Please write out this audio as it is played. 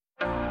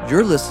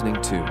You're listening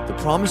to the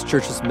Promise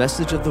Church's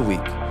Message of the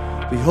Week.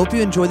 We hope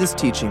you enjoy this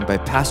teaching by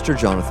Pastor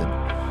Jonathan.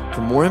 For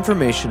more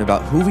information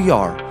about who we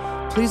are,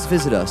 please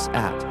visit us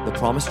at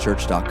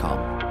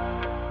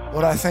thepromisechurch.com.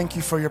 Lord, I thank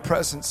you for your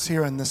presence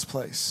here in this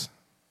place.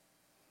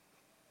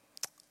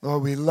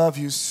 Lord, we love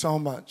you so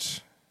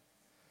much.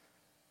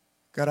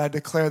 God, I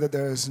declare that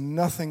there is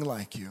nothing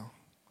like you.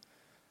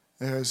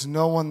 There is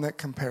no one that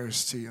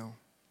compares to you.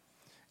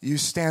 You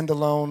stand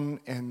alone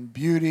in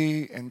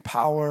beauty and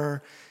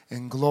power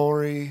and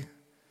glory,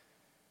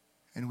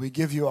 and we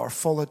give you our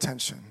full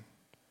attention.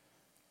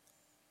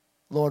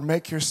 Lord,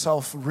 make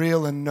yourself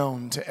real and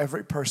known to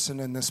every person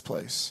in this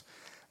place.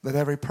 Let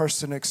every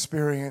person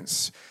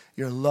experience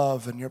your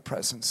love and your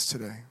presence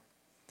today.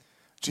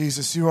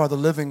 Jesus, you are the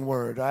living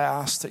word. I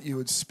ask that you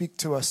would speak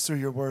to us through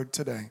your word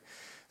today,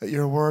 that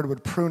your word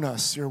would prune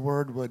us, your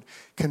word would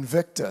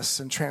convict us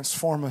and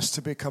transform us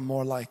to become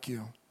more like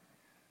you.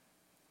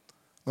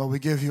 Lord, we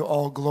give you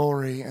all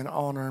glory and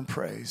honor and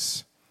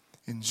praise.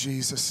 In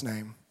Jesus'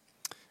 name,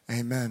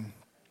 amen.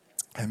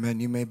 Amen.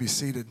 You may be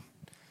seated.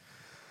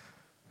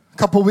 A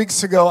couple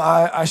weeks ago,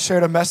 I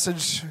shared a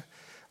message.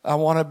 I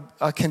want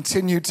to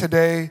continue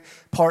today,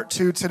 part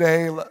 2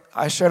 today.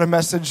 I shared a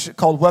message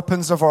called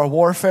Weapons of Our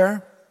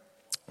Warfare.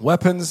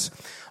 Weapons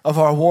of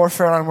Our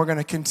Warfare, and we're going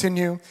to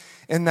continue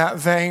in that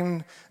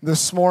vein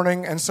this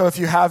morning. And so if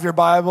you have your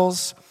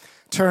Bibles,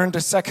 turn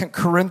to 2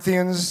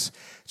 Corinthians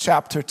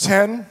chapter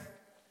 10.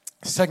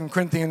 2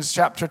 Corinthians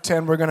chapter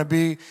 10, we're going to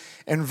be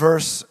in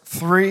verse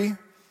 3.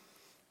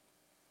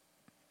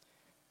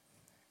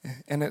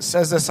 And it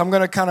says this. I'm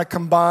going to kind of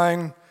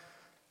combine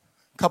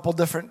a couple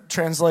different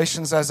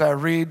translations as I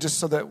read, just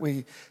so that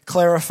we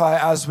clarify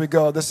as we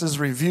go. This is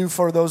review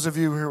for those of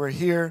you who are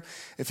here.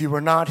 If you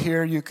were not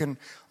here, you can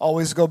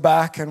always go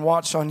back and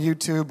watch on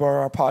YouTube or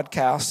our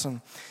podcasts.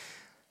 And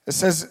it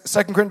says,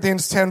 2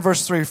 Corinthians 10,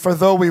 verse 3, "For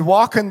though we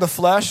walk in the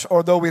flesh,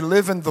 or though we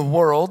live in the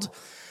world,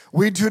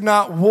 we do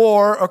not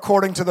war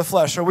according to the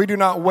flesh," or we do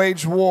not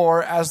wage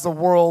war as the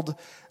world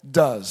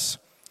does.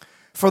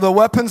 "For the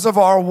weapons of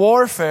our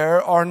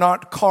warfare are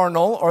not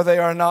carnal," or they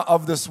are not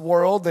of this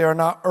world, they are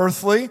not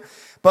earthly,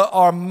 "but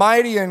are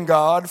mighty in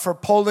God for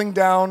pulling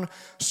down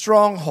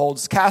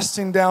strongholds,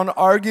 casting down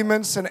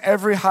arguments and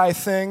every high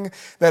thing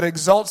that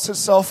exalts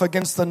itself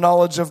against the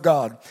knowledge of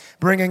God,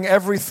 bringing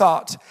every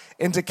thought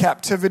into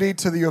captivity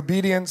to the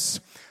obedience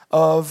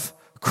of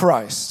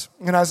Christ."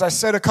 And as I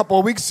said a couple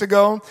of weeks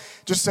ago,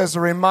 just as a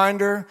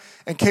reminder,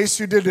 in case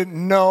you didn't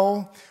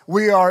know,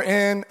 we are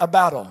in a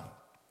battle.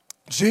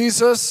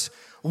 Jesus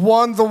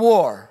won the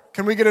war.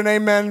 Can we get an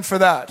amen for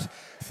that?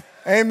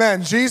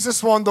 Amen.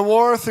 Jesus won the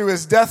war through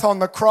his death on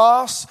the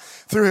cross,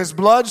 through his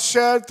blood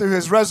shed, through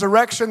his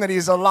resurrection, that he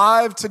is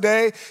alive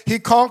today. He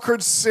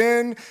conquered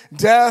sin,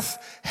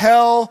 death,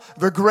 hell,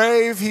 the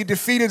grave. He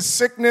defeated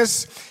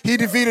sickness. He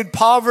defeated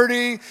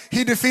poverty.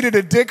 He defeated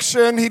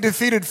addiction. He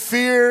defeated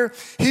fear.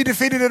 He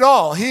defeated it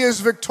all. He is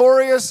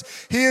victorious.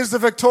 He is the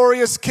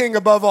victorious King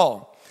above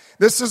all.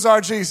 This is our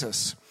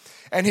Jesus.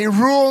 And he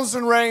rules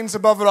and reigns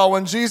above it all.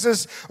 When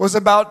Jesus was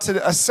about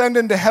to ascend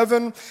into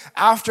heaven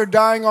after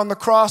dying on the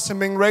cross and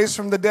being raised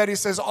from the dead, he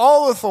says,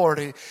 "All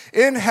authority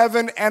in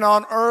heaven and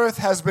on earth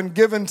has been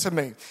given to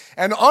me."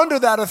 And under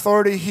that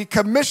authority, he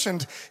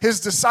commissioned his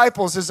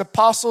disciples, his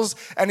apostles,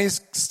 and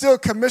he's still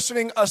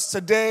commissioning us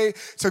today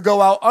to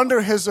go out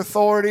under his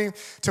authority,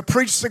 to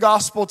preach the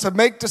gospel, to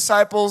make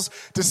disciples,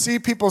 to see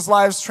people's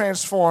lives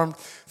transformed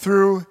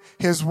through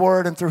his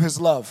word and through his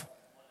love.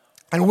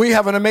 And we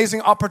have an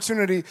amazing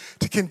opportunity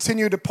to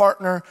continue to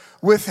partner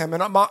with him.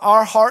 And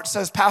our hearts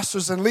as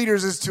pastors and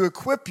leaders is to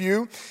equip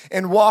you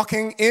in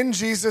walking in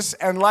Jesus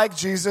and like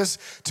Jesus,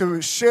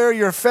 to share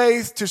your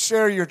faith, to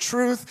share your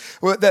truth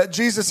that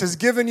Jesus has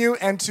given you,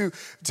 and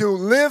to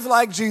live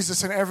like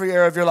Jesus in every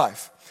area of your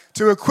life,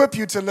 to equip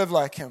you to live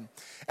like him.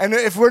 And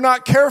if we're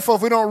not careful,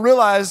 if we don't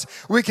realize,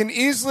 we can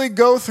easily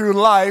go through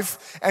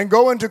life and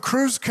go into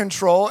cruise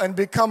control and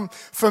become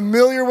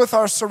familiar with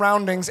our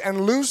surroundings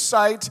and lose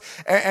sight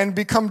and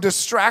become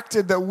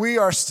distracted that we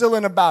are still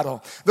in a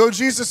battle. Though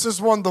Jesus has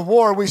won the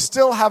war, we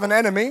still have an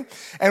enemy,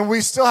 and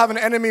we still have an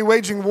enemy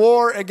waging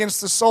war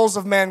against the souls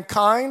of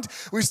mankind.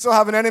 We still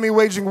have an enemy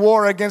waging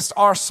war against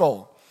our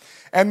soul.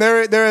 And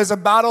there is a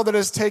battle that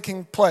is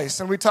taking place.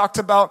 And we talked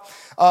about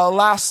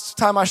last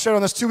time I shared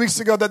on this 2 weeks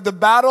ago that the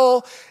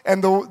battle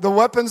and the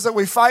weapons that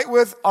we fight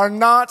with are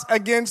not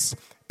against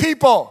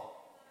people.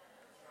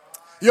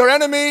 Your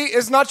enemy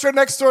is not your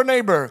next door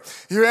neighbor.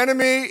 Your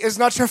enemy is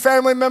not your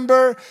family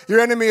member. Your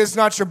enemy is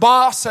not your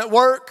boss at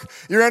work.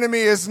 Your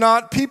enemy is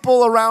not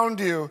people around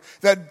you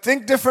that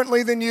think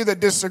differently than you, that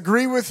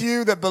disagree with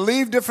you, that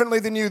believe differently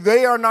than you.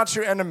 They are not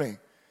your enemy.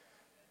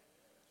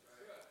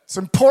 It's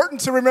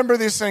important to remember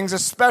these things,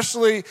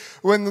 especially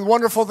when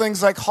wonderful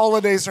things like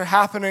holidays are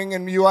happening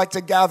and you like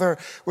to gather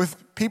with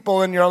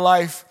people in your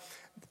life,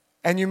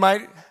 and you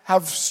might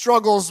have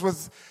struggles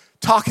with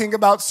talking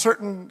about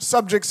certain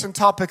subjects and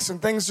topics,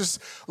 and things just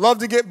love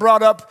to get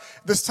brought up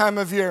this time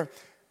of year.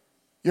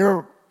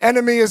 Your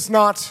enemy is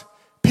not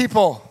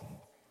people.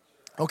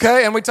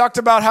 Okay, and we talked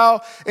about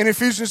how in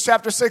Ephesians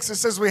chapter 6 it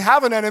says we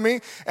have an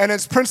enemy, and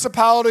it's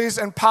principalities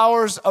and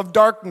powers of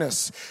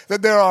darkness.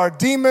 That there are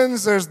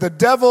demons, there's the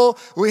devil.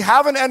 We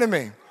have an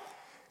enemy.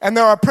 And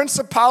there are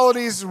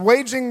principalities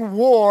waging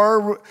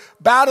war,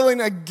 battling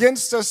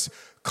against us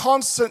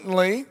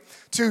constantly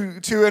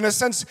to in a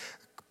sense,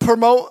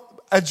 promote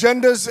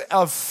agendas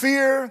of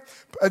fear,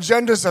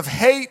 agendas of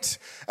hate,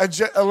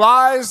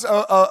 lies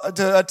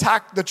to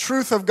attack the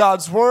truth of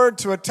God's word,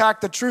 to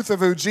attack the truth of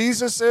who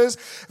Jesus is.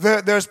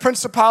 There's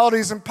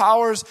principalities and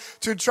powers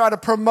to try to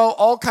promote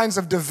all kinds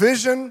of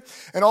division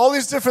and all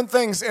these different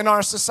things in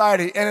our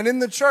society and in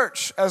the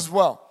church as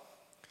well.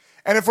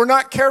 And if we're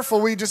not careful,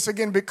 we just,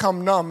 again,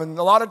 become numb. And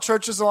a lot of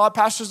churches, a lot of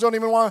pastors don't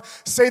even want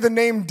to say the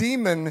name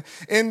demon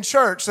in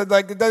church, that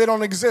they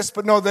don't exist.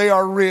 But no, they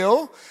are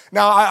real.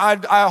 Now,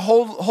 I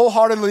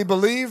wholeheartedly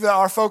believe that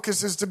our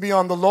focus is to be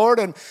on the Lord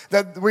and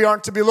that we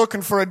aren't to be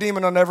looking for a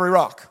demon on every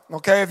rock.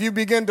 Okay? If you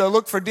begin to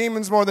look for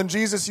demons more than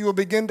Jesus, you will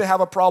begin to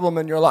have a problem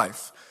in your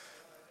life.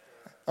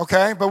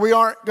 Okay? But we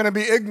aren't going to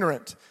be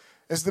ignorant.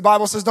 As the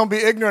Bible says, don't be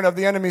ignorant of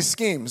the enemy's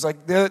schemes.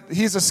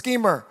 He's a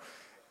schemer.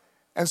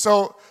 And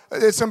so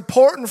it's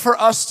important for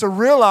us to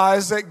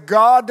realize that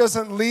God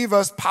doesn't leave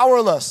us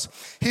powerless.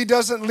 He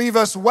doesn't leave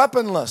us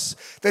weaponless.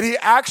 That He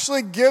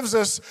actually gives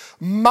us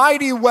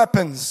mighty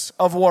weapons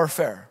of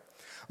warfare.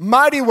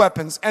 Mighty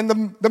weapons. And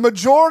the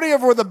majority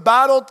of where the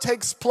battle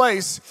takes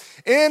place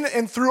in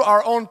and through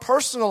our own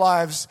personal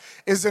lives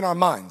is in our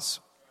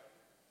minds.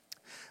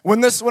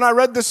 When I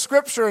read this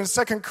scripture in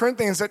 2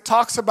 Corinthians, it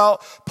talks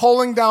about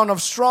pulling down of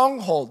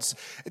strongholds,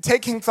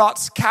 taking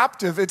thoughts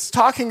captive. It's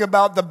talking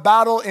about the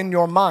battle in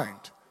your mind.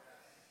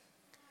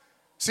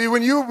 See,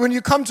 when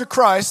you come to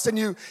Christ and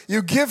you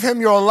give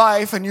Him your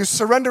life and you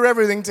surrender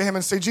everything to Him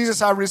and say,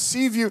 Jesus, I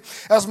receive you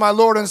as my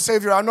Lord and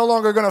Savior. I'm no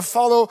longer going to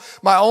follow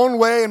my own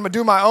way and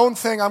do my own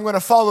thing. I'm going to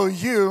follow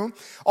you.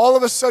 All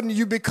of a sudden,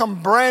 you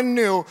become brand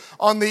new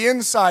on the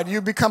inside. You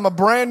become a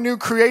brand new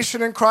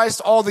creation in Christ.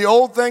 All the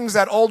old things,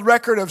 that old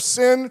record of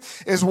sin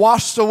is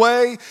washed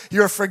away.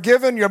 You're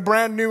forgiven. You're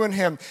brand new in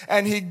Him.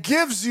 And He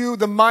gives you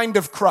the mind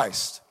of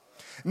Christ.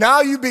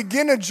 Now you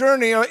begin a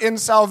journey in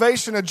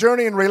salvation, a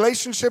journey in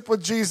relationship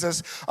with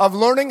Jesus of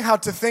learning how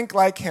to think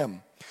like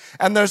Him.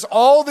 And there's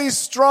all these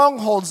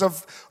strongholds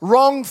of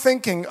wrong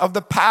thinking of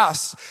the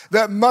past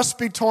that must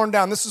be torn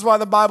down. This is why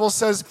the Bible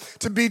says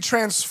to be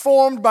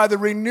transformed by the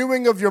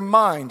renewing of your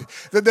mind.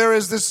 That there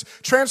is this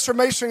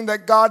transformation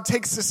that God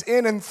takes us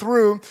in and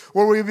through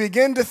where we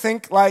begin to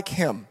think like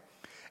Him.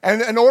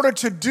 And in order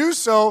to do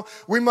so,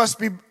 we must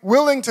be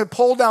willing to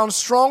pull down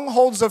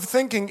strongholds of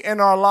thinking in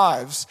our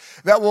lives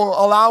that will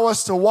allow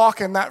us to walk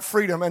in that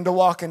freedom and to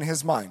walk in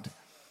His mind.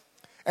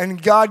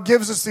 And God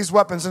gives us these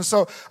weapons. And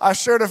so I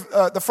shared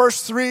the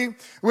first three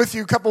with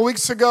you a couple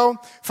weeks ago.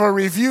 For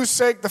review's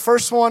sake, the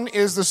first one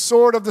is the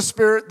sword of the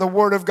Spirit, the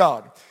Word of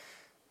God.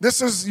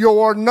 This is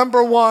your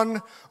number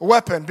one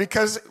weapon,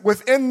 because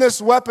within this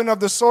weapon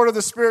of the sword of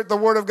the Spirit, the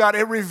Word of God,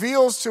 it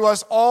reveals to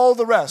us all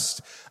the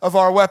rest of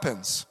our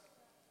weapons.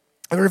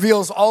 It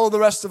reveals all of the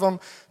rest of them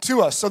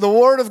to us. So the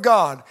Word of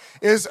God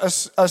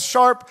is a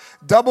sharp,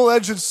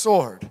 double-edged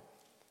sword.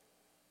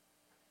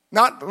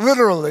 Not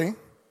literally,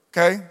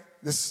 okay?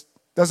 This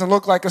doesn't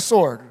look like a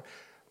sword.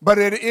 But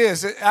it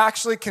is. It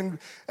actually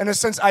can, in a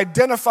sense,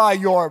 identify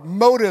your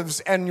motives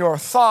and your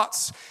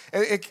thoughts.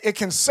 It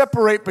can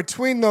separate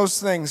between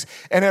those things.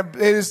 And it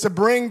is to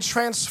bring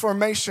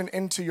transformation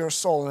into your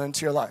soul and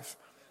into your life.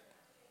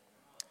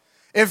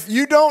 If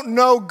you don't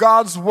know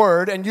God's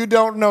word and you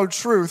don't know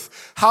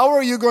truth, how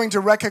are you going to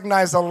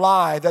recognize a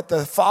lie that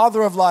the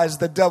father of lies,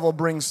 the devil,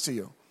 brings to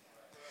you?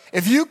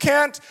 If you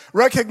can't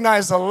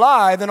recognize a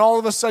lie, then all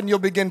of a sudden you'll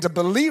begin to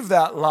believe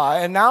that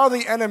lie. And now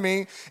the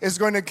enemy is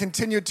going to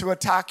continue to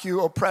attack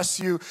you, oppress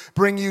you,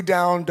 bring you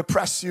down,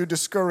 depress you,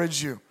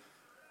 discourage you,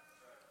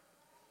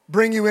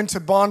 bring you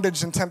into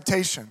bondage and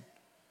temptation.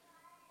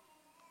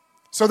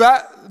 So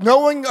that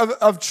knowing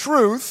of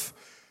truth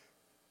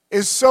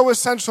is so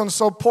essential and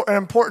so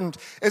important.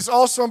 It's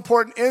also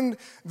important in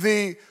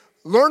the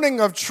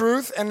learning of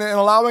truth and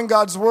allowing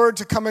God's word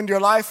to come into your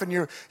life, and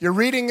you're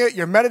reading it,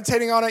 you're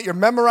meditating on it, you're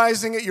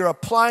memorizing it, you're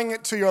applying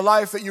it to your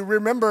life, that you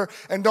remember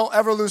and don't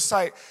ever lose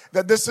sight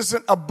that this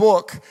isn't a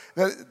book,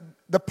 that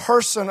the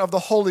person of the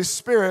Holy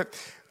Spirit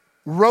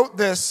wrote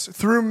this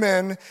through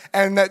men,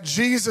 and that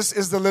Jesus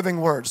is the living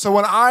word. So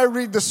when I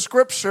read the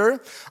scripture,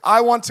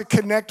 I want to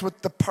connect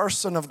with the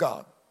person of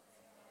God.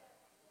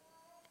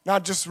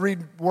 Not just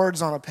read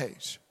words on a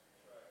page.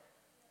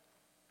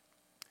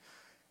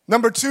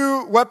 Number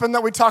two weapon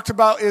that we talked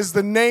about is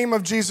the name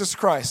of Jesus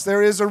Christ.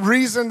 There is a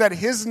reason that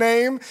His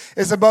name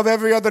is above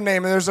every other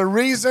name. And there's a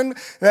reason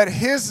that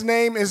His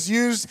name is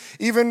used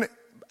even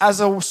as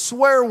a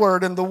swear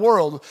word in the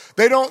world.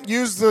 They don't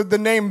use the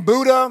name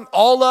Buddha,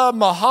 Allah,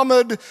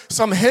 Muhammad,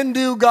 some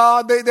Hindu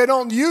god. They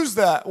don't use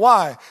that.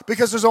 Why?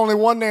 Because there's only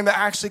one name that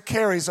actually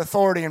carries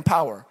authority and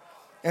power.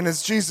 And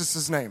it's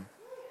Jesus' name.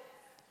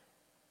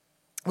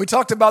 We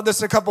talked about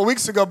this a couple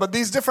weeks ago, but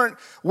these different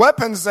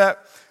weapons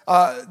that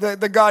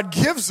that God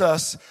gives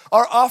us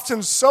are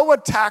often so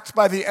attacked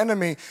by the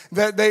enemy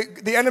that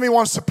the enemy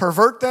wants to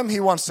pervert them. He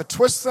wants to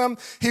twist them.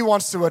 He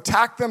wants to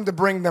attack them, to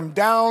bring them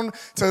down,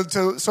 so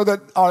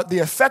that the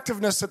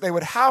effectiveness that they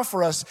would have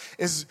for us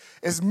is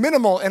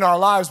minimal in our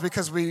lives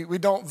because we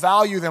don't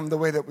value them the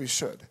way that we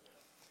should.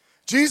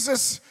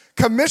 Jesus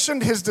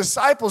commissioned his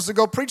disciples to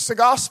go preach the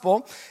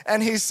gospel,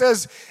 and he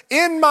says,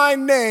 in my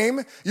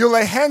name, you'll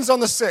lay hands on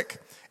the sick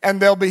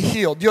and they'll be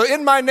healed.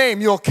 In my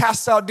name, you'll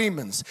cast out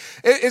demons.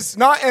 It's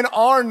not in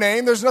our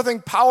name. There's nothing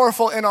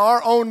powerful in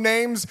our own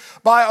names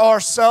by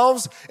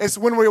ourselves. It's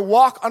when we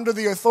walk under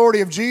the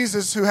authority of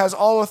Jesus, who has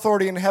all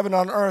authority in heaven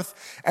and on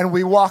earth, and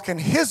we walk in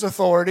his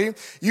authority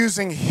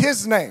using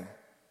his name,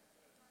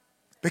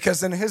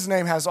 because then his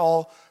name has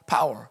all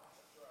power.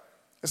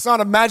 It's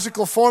not a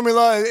magical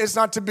formula. It's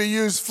not to be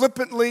used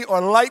flippantly or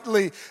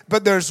lightly,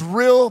 but there's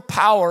real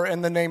power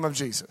in the name of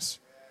Jesus.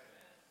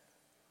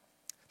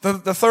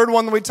 The third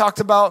one that we talked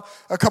about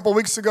a couple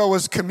weeks ago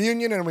was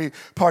communion, and we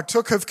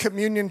partook of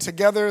communion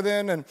together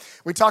then, and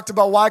we talked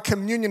about why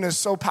communion is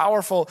so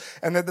powerful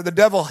and that the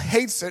devil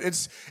hates it.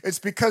 It's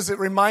because it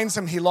reminds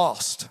him he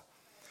lost.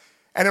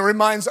 And it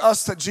reminds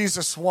us that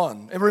Jesus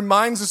won. It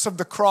reminds us of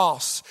the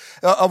cross,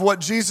 of what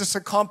Jesus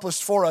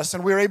accomplished for us.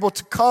 And we're able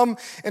to come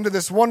into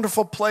this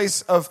wonderful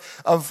place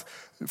of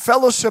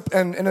fellowship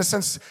and, in a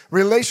sense,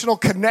 relational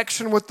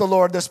connection with the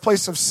Lord, this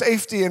place of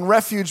safety and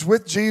refuge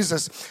with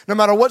Jesus. No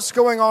matter what's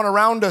going on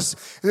around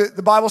us,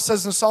 the Bible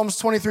says in Psalms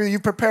 23, you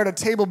prepared a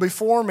table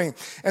before me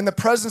in the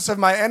presence of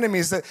my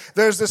enemies, that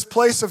there's this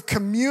place of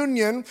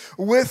communion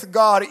with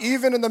God,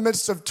 even in the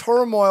midst of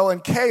turmoil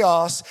and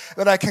chaos,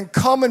 that I can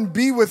come and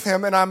be with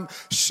him, and I'm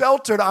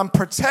sheltered, I'm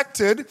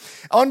protected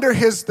under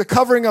the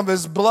covering of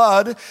his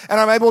blood, and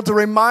I'm able to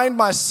remind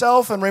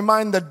myself and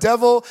remind the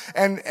devil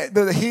and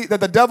that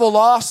the devil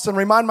lost, and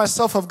remind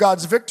myself of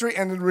God's victory,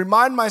 and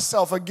remind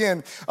myself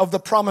again of the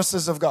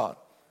promises of God.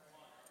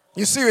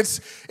 You see,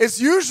 it's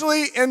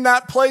usually in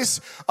that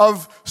place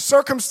of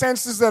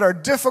circumstances that are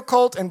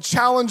difficult and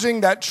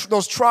challenging,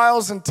 those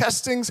trials and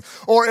testings,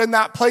 or in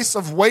that place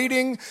of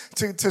waiting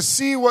to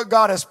see what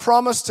God has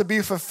promised to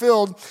be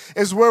fulfilled,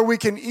 is where we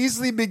can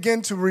easily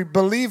begin to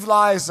believe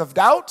lies of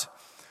doubt,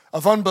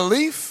 of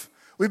unbelief.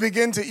 We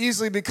begin to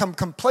easily become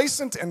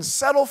complacent and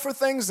settle for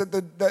things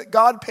that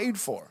God paid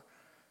for,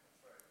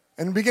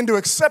 and begin to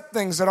accept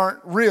things that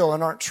aren't real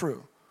and aren't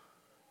true.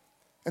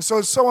 And so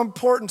it's so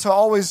important to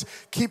always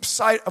keep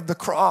sight of the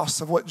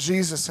cross, of what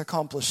Jesus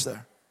accomplished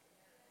there.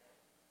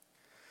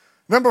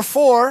 Number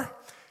 4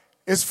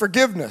 is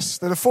forgiveness.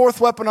 The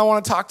fourth weapon I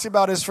want to talk to you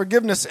about is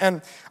forgiveness.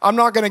 And I'm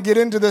not going to get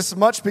into this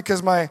much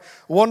because my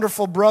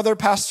wonderful brother,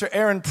 Pastor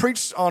Aaron,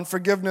 preached on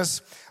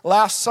forgiveness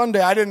last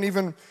Sunday. I didn't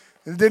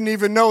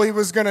even know he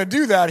was going to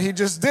do that. He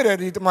just did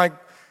it. I'm like,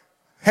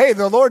 hey,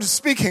 the Lord is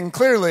speaking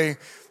clearly,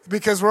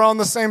 because we're on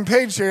the same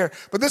page here.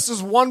 But this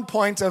is one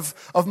point of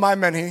my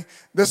many.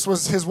 This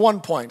was his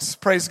one point.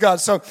 Praise God.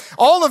 So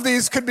all of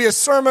these could be a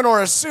sermon or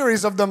a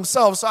series of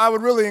themselves. So I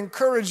would really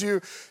encourage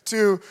you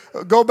to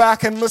go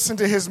back and listen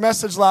to his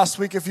message last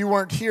week if you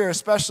weren't here,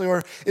 especially,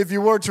 or if you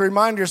were, to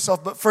remind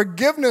yourself. But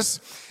forgiveness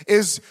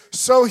is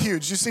so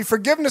huge. You see,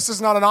 forgiveness is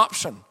not an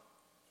option.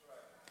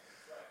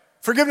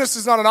 Forgiveness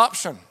is not an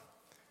option.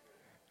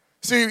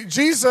 See,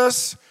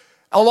 Jesus,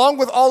 along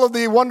with all of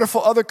the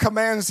wonderful other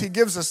commands he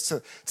gives us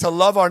to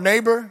love our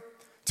neighbor,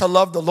 to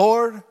love the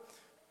Lord,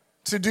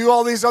 to do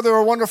all these other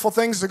wonderful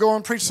things, to go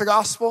and preach the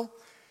gospel,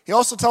 he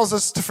also tells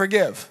us to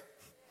forgive.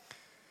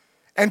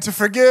 And to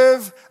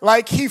forgive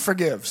like he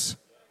forgives.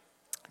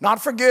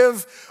 Not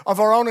forgive of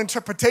our own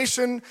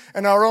interpretation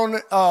and our own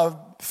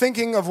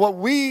thinking of what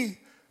we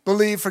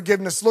believe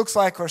forgiveness looks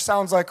like or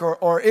sounds like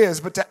or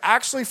is, but to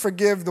actually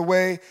forgive the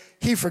way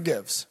he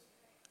forgives.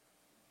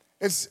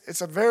 It's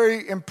a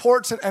very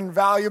important and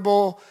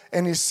valuable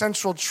and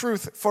essential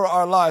truth for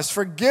our lives.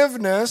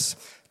 Forgiveness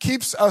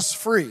keeps us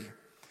free.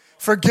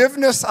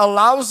 Forgiveness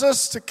allows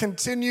us to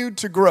continue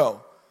to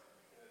grow.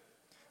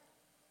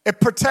 It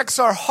protects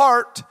our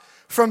heart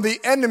from the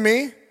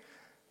enemy,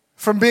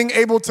 from being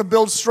able to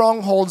build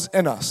strongholds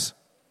in us.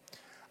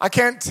 I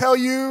can't tell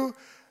you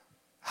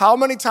how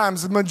many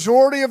times, the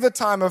majority of the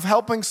time, of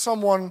helping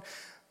someone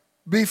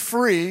be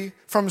free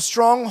from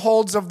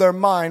strongholds of their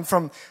mind,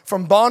 from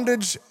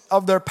bondage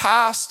of their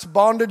past,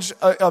 bondage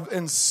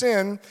in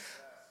sin.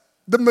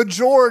 The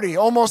majority,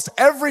 almost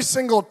every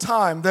single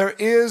time, there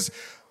is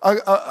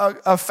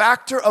a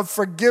factor of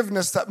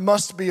forgiveness that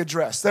must be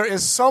addressed. There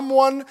is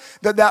someone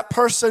that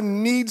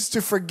person needs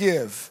to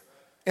forgive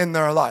in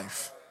their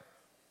life.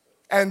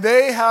 And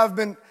they have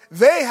been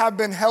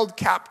held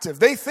captive.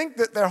 They think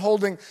that they're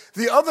holding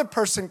the other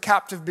person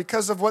captive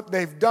because of what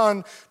they've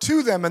done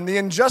to them and the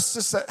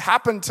injustice that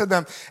happened to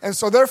them. And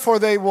so therefore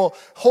they will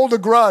hold a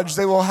grudge.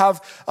 They will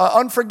have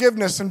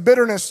unforgiveness and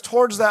bitterness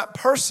towards that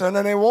person,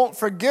 and they won't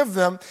forgive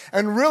them.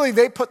 And really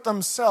they put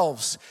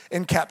themselves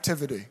in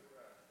captivity.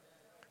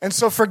 And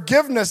so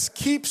forgiveness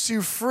keeps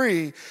you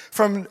free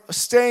from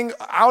staying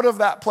out of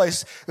that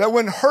place, that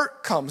when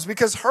hurt comes,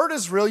 because hurt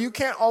is real, you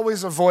can't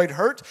always avoid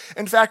hurt.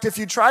 In fact, if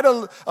you try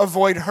to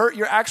avoid hurt,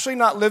 you're actually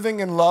not living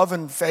in love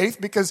and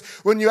faith, because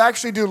when you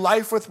actually do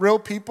life with real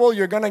people,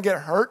 you're going to get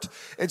hurt.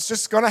 It's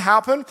just going to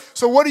happen.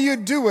 So what do you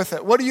do with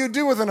it? What do you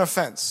do with an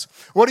offense?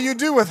 What do you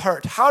do with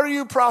hurt? How do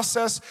you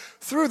process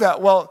through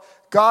that? Well,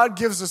 God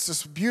gives us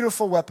this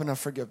beautiful weapon of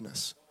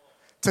forgiveness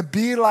to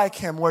be like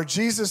him, where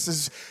Jesus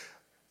is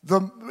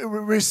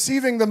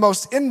receiving the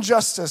most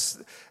injustice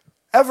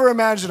ever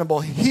imaginable.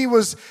 He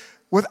was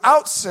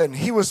without sin.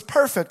 He was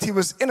perfect. He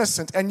was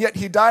innocent. And yet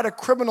he died a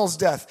criminal's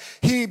death.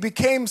 He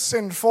became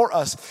sin for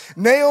us.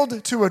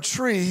 Nailed to a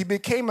tree, he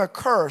became a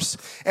curse.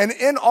 And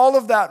in all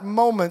of that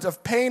moment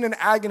of pain and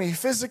agony,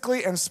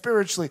 physically and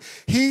spiritually,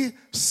 he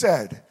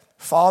said,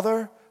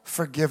 Father,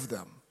 forgive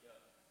them.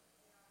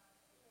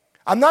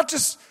 I'm not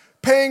just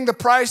paying the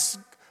price,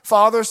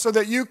 Father, so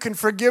that you can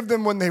forgive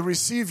them when they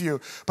receive you.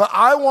 But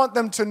I want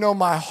them to know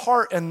my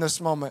heart in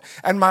this moment.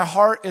 And my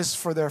heart is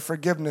for their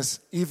forgiveness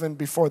even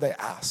before they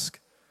ask.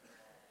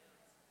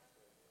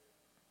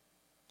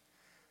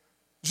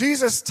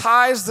 Jesus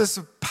ties this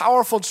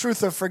powerful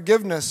truth of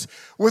forgiveness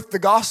with the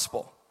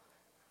gospel.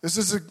 This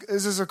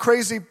is a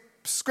crazy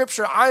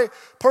scripture. I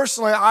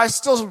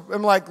still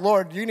am like,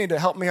 Lord, you need to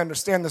help me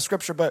understand the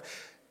scripture, but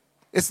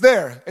it's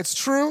there. It's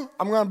true.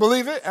 I'm going to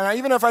believe it. And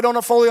even if I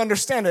don't fully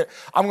understand it,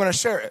 I'm going to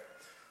share it.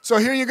 So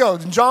here you go.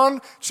 In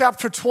John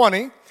chapter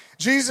 20,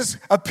 Jesus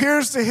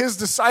appears to his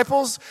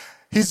disciples.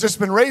 He's just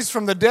been raised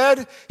from the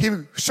dead. He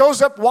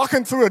shows up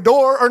walking through a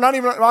door, or not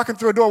even walking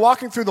through a door,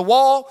 walking through the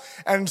wall,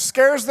 and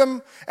scares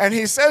them. And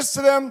he says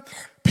to them,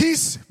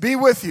 peace be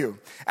with you.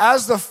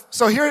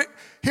 So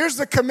here's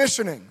the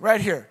commissioning right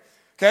here.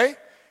 Okay?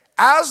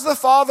 As the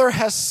Father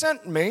has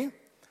sent me,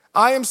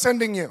 I am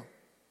sending you.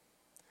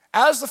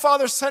 As the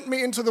Father sent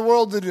me into the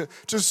world to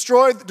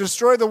destroy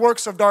the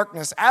works of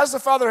darkness, as the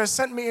Father has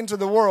sent me into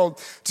the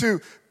world to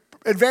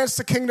advance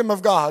the kingdom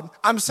of God,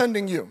 I'm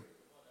sending you.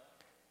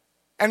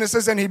 And it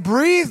says, and he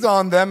breathed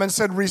on them and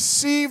said,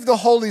 receive the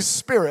Holy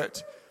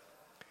Spirit.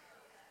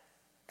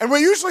 And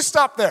we usually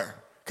stop there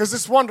because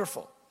it's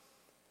wonderful.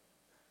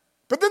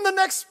 But then the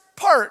next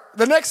part,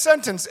 the next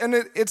sentence, and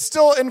it's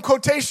still in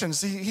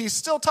quotations. He's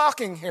still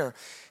talking here.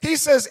 He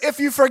says, if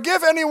you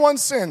forgive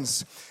anyone's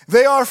sins,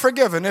 they are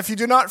forgiven. If you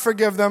do not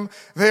forgive them,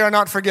 they are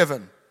not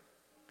forgiven.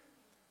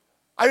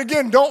 I,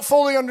 again, don't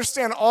fully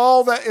understand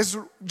all that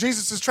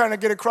Jesus is trying to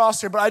get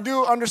across here, but I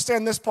do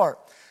understand this part.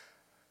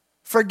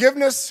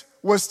 Forgiveness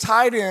was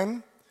tied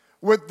in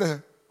with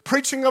the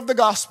preaching of the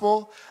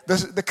gospel,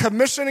 the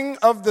commissioning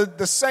of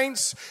the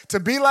saints to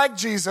be like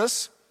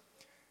Jesus,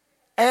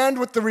 and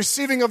with the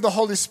receiving of the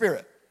Holy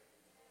Spirit.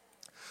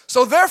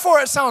 So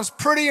therefore, it sounds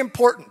pretty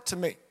important to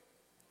me.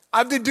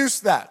 I've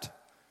deduced that.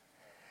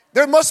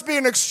 There must be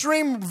an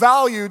extreme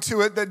value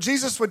to it that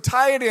Jesus would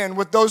tie it in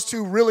with those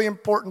two really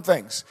important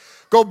things.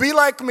 Go be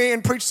like me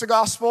and preach the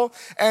gospel,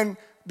 and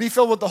be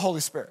filled with the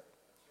Holy Spirit.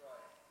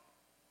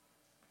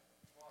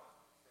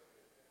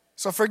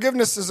 So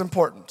forgiveness is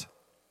important.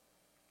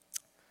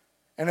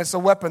 And it's a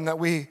weapon that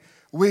we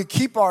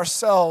keep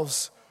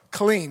ourselves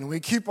clean. We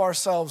keep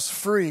ourselves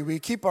free. We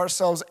keep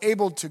ourselves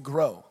able to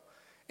grow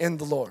in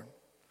the Lord.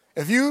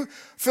 If you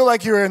feel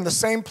like you're in the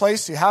same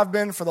place you have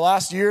been for the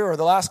last year or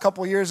the last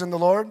couple years in the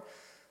Lord,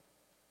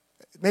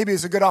 maybe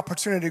it's a good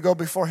opportunity to go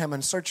before him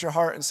and search your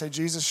heart and say,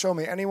 Jesus, show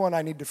me anyone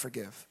I need to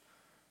forgive.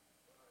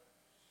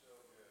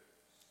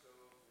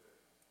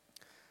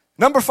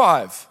 Number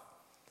 5,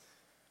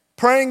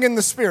 praying in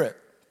the Spirit.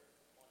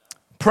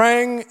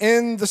 Praying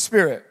in the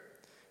Spirit.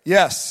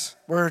 Yes,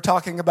 we're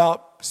talking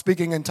about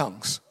speaking in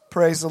tongues.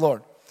 Praise the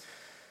Lord.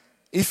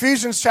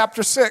 Ephesians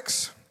chapter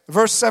 6,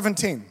 verse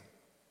 17.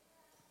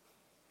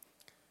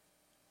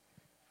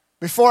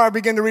 Before I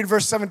begin to read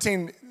verse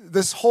 17,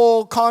 this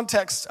whole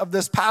context of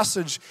this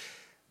passage,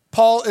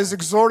 Paul is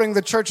exhorting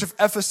the church of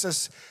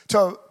Ephesus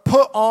to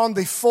put on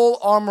the full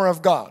armor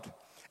of God.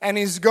 And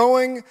he's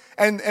going,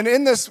 and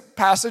in this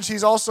passage,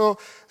 he's also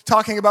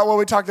talking about what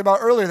we talked about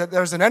earlier, that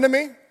there's an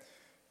enemy,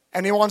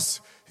 and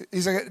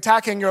he's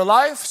attacking your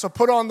life, so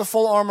put on the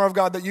full armor of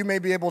God that you may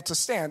be able to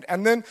stand.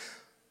 And then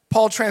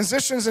Paul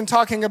transitions in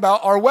talking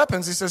about our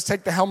weapons. He says,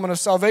 take the helmet of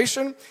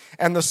salvation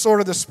and the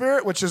sword of the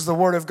Spirit, which is the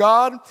word of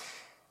God.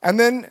 And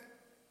then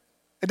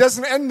it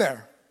doesn't end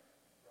there.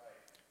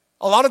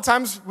 A lot of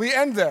times we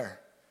end there.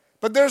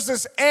 But there's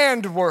this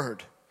and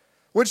word,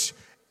 which,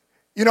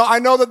 I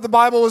know that the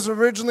Bible was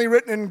originally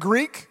written in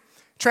Greek,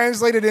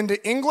 translated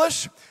into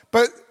English,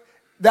 but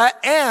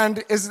that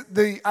and is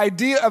the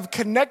idea of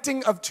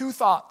connecting of two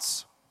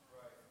thoughts.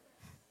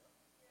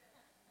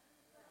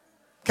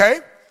 Okay?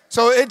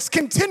 So it's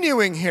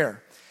continuing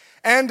here.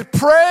 And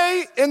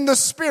pray in the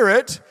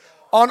Spirit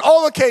on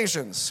all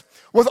occasions,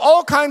 with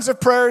all kinds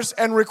of prayers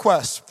and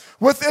requests.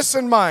 With this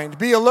in mind,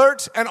 be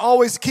alert and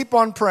always keep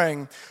on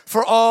praying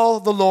for all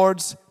the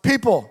Lord's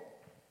people.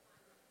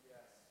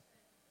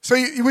 So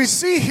we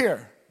see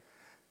here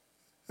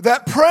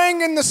that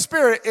praying in the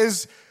Spirit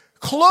is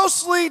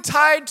closely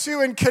tied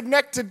to and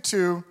connected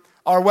to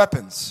our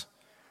weapons.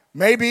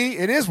 Maybe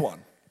it is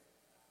one.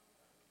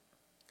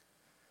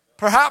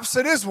 Perhaps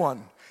it is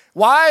one.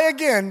 Why,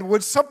 again,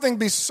 would something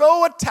be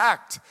so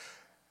attacked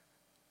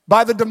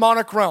by the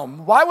demonic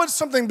realm? Why would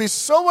something be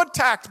so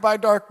attacked by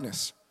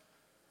darkness?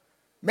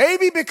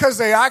 Maybe because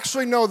they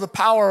actually know the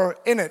power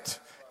in it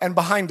and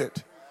behind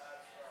it.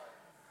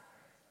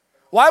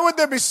 Why would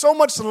there be so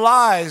much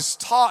lies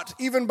taught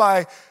even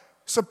by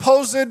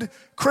supposed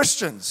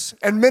Christians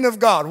and men of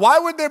God? Why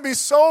would there be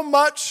so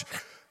much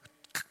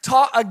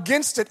taught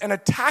against it and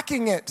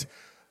attacking it,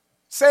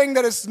 saying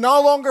that it's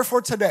no longer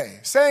for today,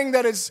 saying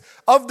that it's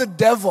of the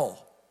devil?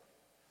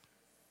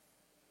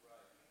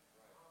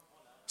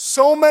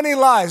 So many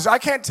lies. I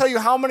can't tell you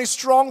how many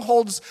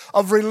strongholds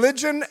of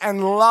religion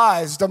and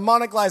lies,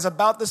 demonic lies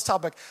about this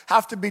topic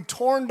have to be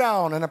torn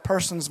down in a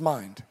person's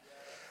mind.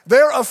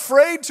 They're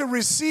afraid to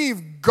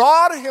receive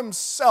God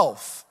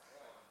himself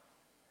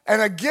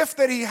and a gift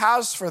that he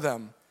has for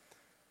them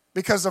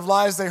because of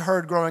lies they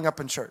heard growing up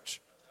in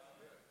church.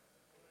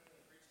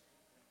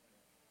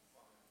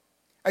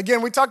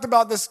 Again, we talked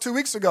about this 2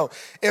 weeks ago.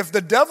 If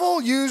the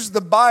devil used the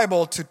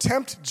Bible to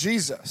tempt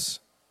Jesus,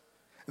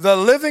 the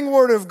living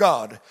word of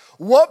God,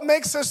 what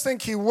makes us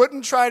think he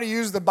wouldn't try to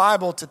use the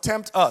Bible to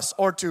tempt us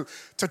or to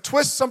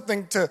twist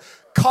something to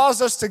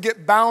cause us to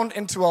get bound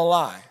into a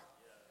lie?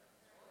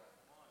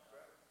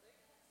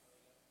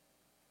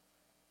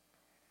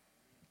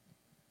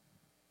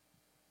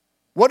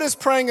 What does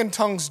praying in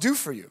tongues do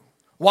for you?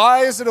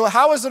 How is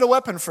it a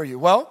weapon for you?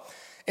 Well,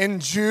 in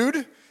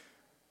Jude,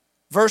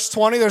 verse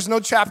 20, there's no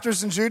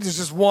chapters in Jude, there's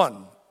just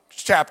one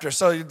chapter.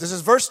 So this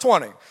is verse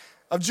 20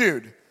 of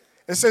Jude.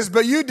 It says,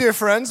 "But you, dear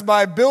friends,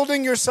 by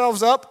building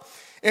yourselves up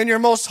in your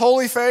most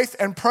holy faith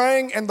and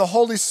praying in the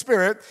Holy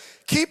Spirit,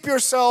 keep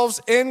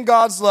yourselves in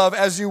God's love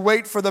as you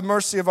wait for the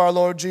mercy of our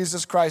Lord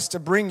Jesus Christ to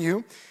bring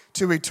you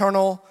to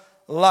eternal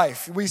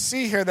life." We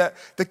see here that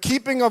the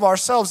keeping of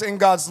ourselves in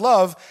God's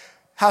love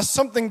has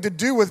something to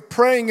do with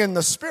praying in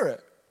the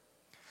Spirit.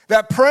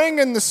 That praying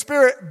in the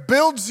Spirit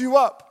builds you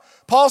up.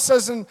 Paul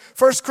says in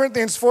 1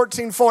 Corinthians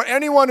 14:4,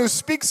 anyone who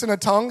speaks in a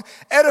tongue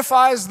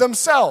edifies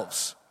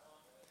themselves.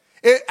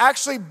 It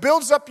actually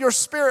builds up your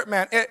spirit,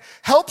 man. It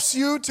helps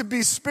you to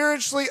be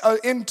spiritually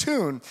in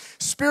tune,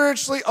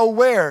 spiritually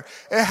aware.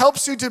 It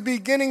helps you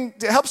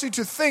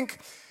to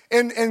think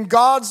in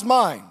God's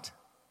mind.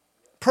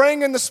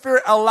 Praying in the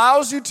Spirit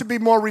allows you to be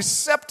more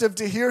receptive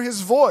to hear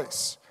his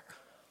voice.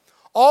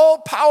 All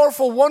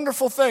powerful,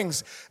 wonderful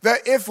things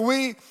that if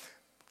we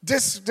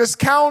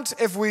discount,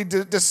 if we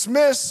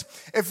dismiss,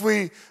 if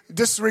we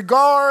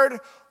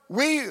disregard,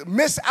 we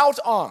miss out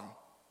on.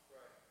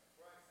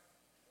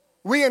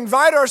 We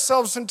invite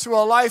ourselves into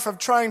a life of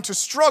trying to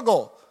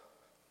struggle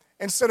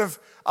instead of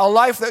a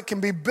life that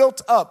can be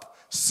built up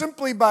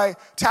simply by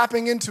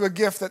tapping into a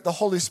gift that the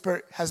Holy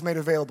Spirit has made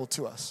available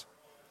to us.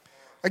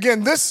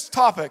 Again, this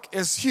topic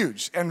is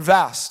huge and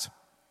vast.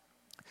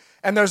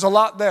 And there's a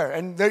lot there.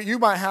 And you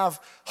might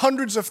have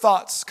hundreds of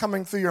thoughts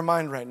coming through your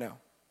mind right now.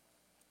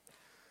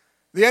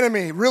 The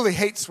enemy really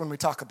hates when we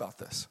talk about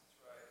this.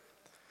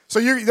 So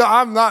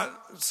I'm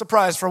not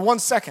surprised for 1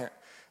 second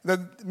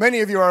that many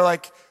of you are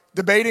like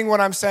debating what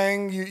I'm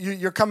saying.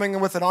 You're coming in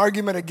with an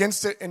argument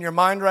against it in your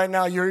mind right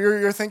now.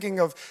 You're thinking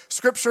of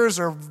scriptures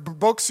or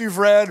books you've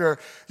read or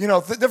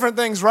different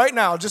things right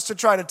now just to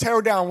try to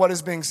tear down what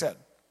is being said.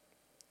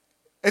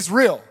 It's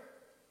real.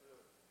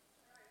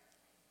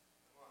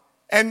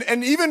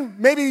 And even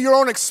maybe your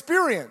own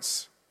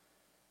experience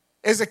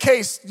is a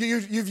case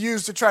you've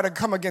used to try to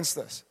come against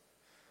this.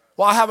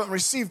 Well, I haven't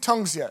received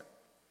tongues yet.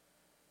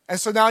 And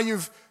so now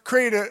you've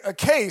created a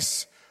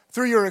case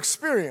through your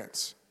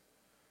experience.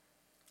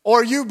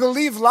 Or you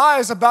believe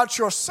lies about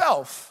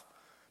yourself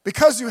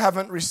because you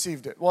haven't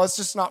received it. Well, it's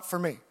just not for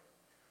me.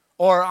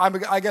 Or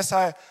I guess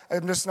I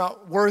am just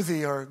not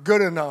worthy or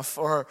good enough.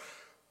 Or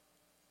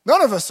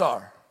none of us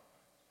are.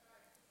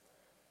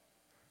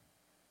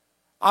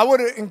 I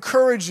would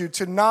encourage you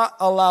to not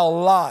allow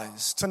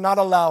lies, to not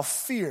allow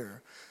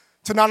fear,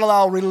 to not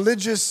allow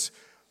religious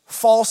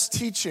false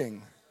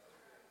teaching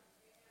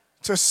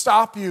to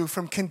stop you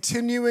from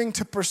continuing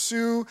to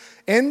pursue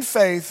in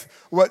faith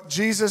what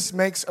Jesus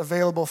makes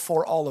available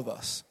for all of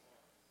us.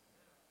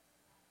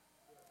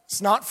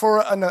 It's not for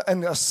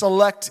a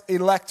select,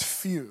 elect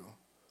few.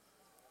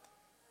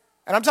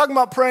 And I'm talking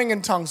about praying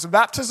in tongues. The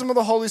baptism of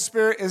the Holy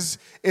Spirit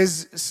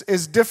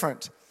is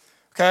different,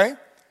 okay?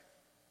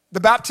 The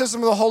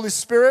baptism of the Holy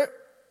Spirit,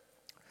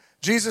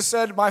 Jesus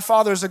said, my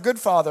Father is a good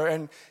Father,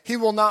 and he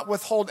will not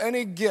withhold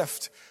any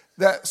gift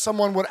that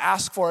someone would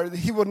ask for.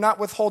 He would not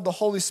withhold the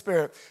Holy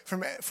Spirit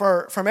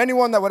from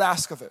anyone that would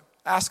ask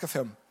of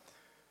him.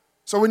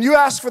 So when you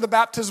ask for the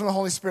baptism of the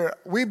Holy Spirit,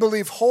 we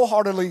believe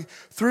wholeheartedly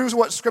through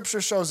what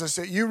Scripture shows us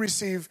that you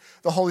receive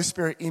the Holy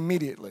Spirit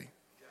immediately.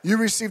 You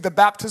receive the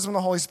baptism of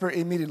the Holy Spirit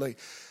immediately.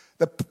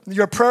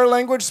 Your prayer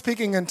language,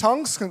 speaking in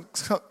tongues,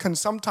 can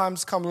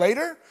sometimes come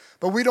later,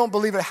 but we don't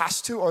believe it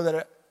has to or that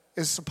it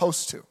is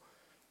supposed to,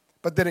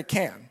 but that it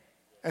can,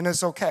 and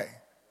it's okay.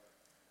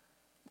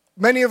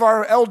 Many of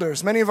our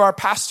elders, many of our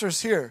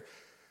pastors here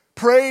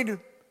prayed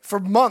for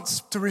months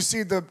to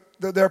receive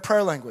their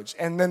prayer language,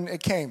 and then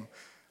it came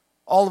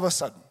all of a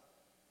sudden.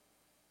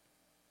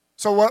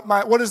 So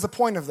what is the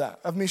point of that,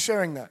 of me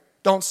sharing that?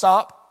 Don't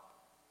stop.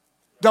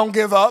 Don't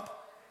give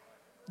up.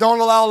 Don't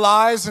allow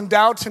lies and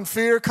doubts and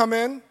fear come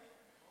in.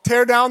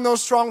 Tear down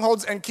those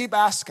strongholds and keep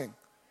asking.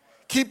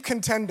 Keep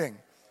contending.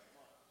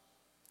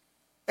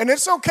 And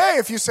it's okay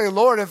if you say,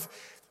 Lord,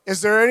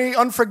 is there any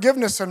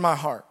unforgiveness in my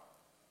heart?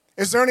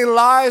 Is there any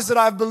lies that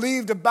I've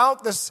believed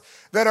about this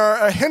that are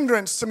a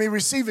hindrance to me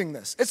receiving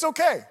this? It's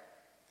okay.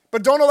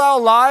 But don't allow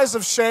lies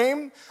of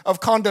shame, of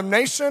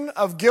condemnation,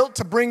 of guilt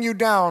to bring you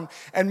down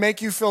and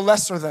make you feel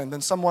lesser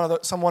than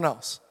someone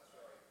else.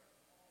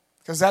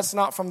 Because that's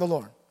not from the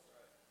Lord.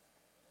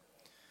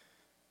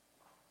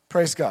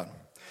 Praise God.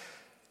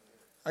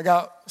 I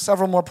got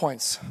several more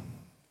points.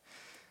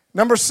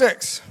 Number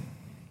 6,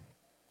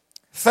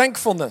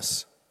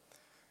 thankfulness.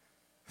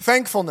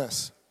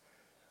 Thankfulness.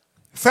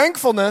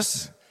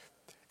 Thankfulness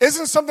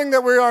isn't something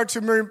that we are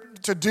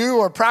to do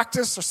or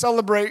practice or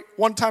celebrate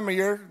one time a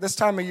year, this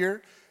time of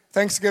year,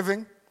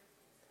 Thanksgiving.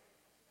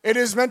 It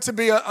is meant to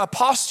be a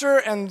posture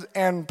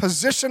and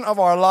position of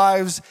our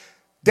lives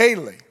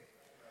daily,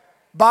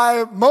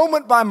 by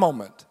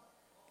moment.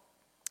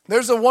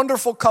 There's a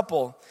wonderful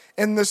couple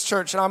in this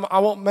church, and I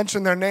won't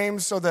mention their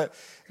names so that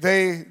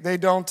they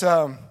don't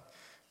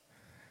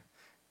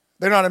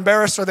they're not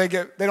embarrassed or they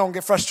don't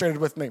get frustrated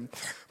with me.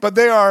 But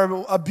they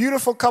are a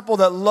beautiful couple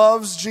that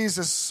loves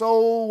Jesus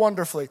so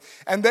wonderfully,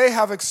 and they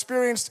have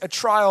experienced a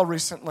trial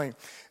recently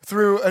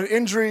through an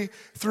injury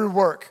through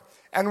work.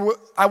 And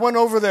I went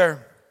over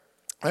there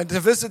to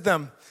visit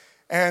them,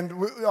 and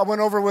I went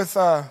over with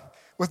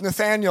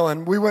Nathaniel,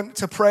 and we went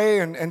to pray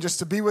and just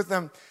to be with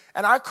them.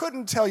 And I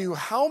couldn't tell you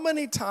how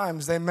many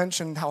times they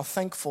mentioned how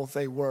thankful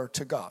they were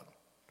to God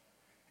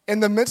in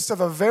the midst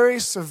of a very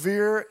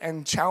severe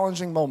and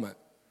challenging moment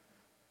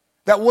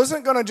that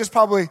wasn't going to just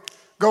probably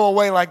go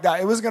away like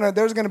that.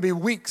 There's going to be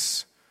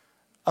weeks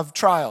of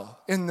trial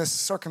in this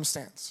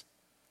circumstance.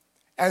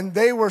 And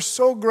they were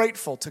so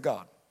grateful to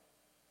God.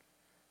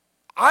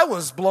 I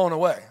was blown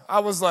away. I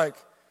was like,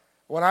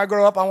 when I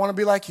grow up, I want to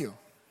be like you.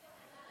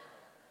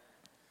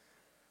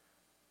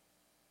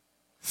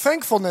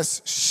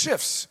 Thankfulness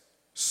shifts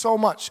so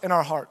much in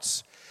our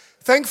hearts.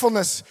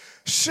 Thankfulness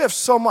shifts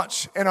so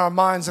much in our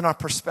minds and our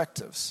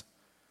perspectives.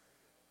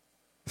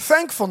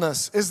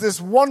 Thankfulness is this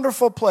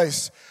wonderful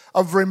place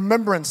of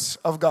remembrance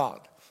of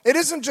God. It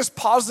isn't just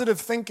positive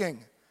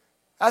thinking.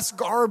 That's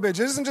garbage.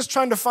 It isn't just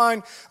trying to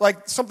find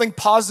like something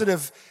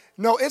positive.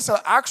 No, it's an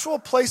actual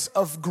place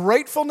of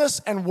gratefulness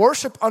and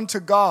worship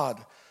unto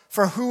God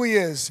for who He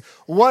is,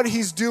 what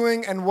He's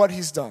doing, and what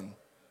He's done.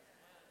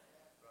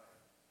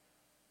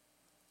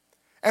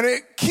 And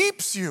it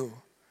keeps you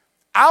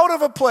out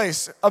of a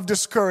place of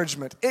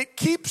discouragement. It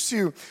keeps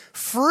you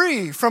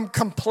free from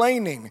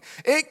complaining.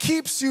 It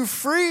keeps you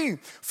free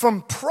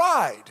from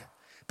pride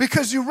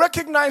because you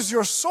recognize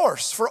your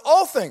source for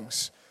all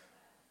things.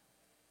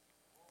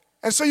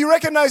 And so you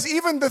recognize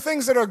even the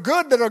things that are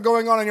good that are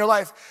going on in your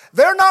life,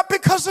 they're not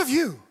because of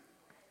you.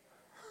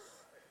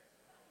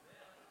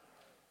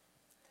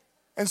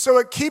 And so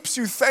it keeps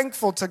you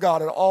thankful to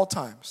God at all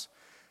times.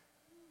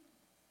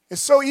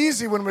 It's so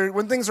easy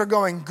when things are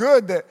going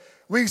good that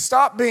we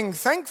stop being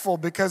thankful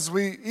because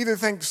we either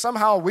think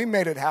somehow we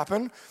made it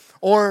happen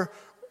or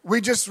we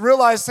just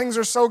realize things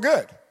are so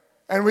good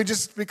and we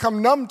just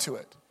become numb to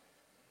it.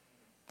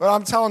 But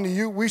I'm telling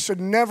you, we should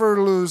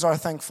never lose our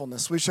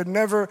thankfulness. We should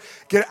never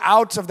get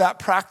out of that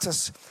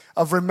practice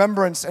of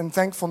remembrance and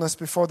thankfulness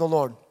before the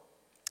Lord.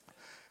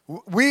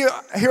 We,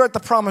 here at the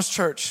Promise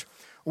Church,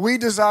 we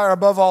desire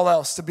above all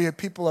else to be a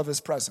people of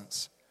His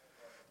presence.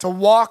 To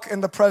walk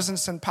in the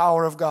presence and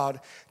power of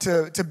God,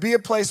 to be a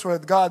place where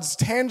God's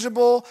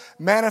tangible,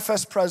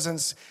 manifest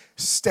presence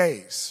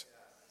stays.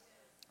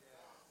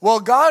 Well,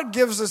 God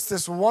gives us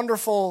this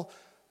wonderful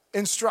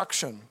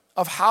instruction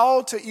of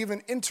how to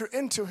even enter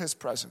into His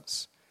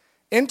presence.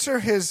 Enter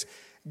His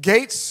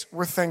gates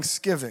with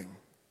thanksgiving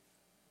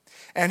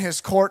and His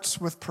courts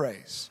with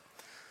praise.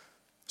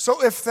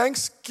 So if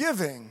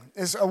thanksgiving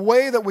is a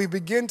way that we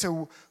begin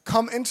to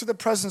come into the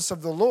presence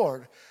of the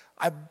Lord,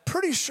 I'm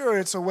pretty sure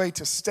it's a way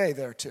to stay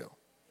there too.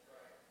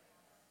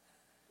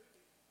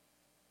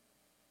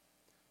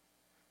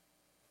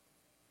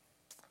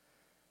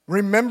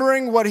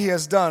 Remembering what He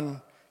has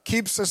done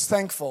keeps us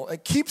thankful.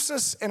 It keeps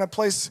us in a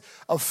place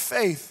of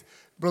faith,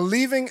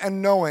 believing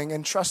and knowing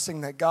and trusting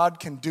that God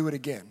can do it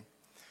again.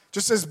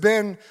 Just as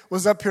Ben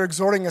was up here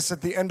exhorting us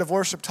at the end of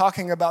worship,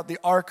 talking about the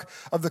Ark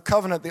of the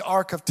Covenant, the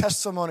Ark of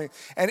Testimony,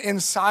 and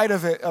inside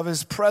of it, of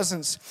His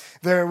presence,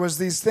 there was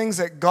these things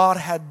that God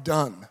had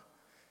done.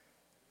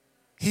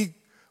 He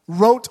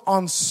wrote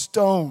on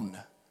stone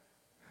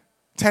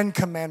 10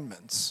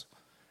 commandments.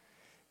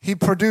 He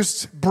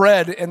produced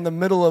bread in the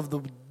middle of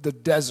the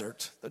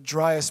desert, the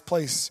driest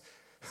place.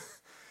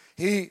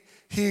 He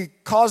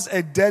caused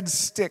a dead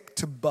stick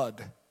to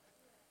bud.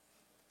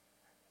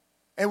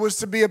 It was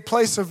to be a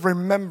place of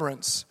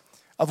remembrance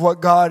of what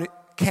God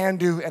can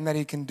do and that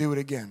he can do it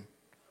again.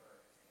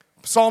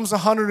 Psalms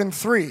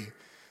 103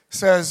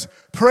 says,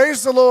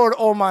 praise the Lord,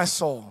 O my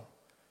soul.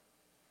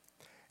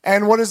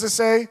 And what does it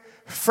say?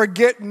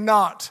 Forget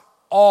not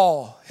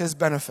all his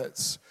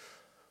benefits,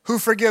 who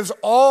forgives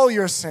all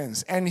your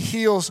sins and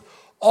heals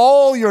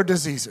all your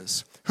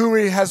diseases, who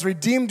has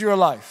redeemed your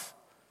life.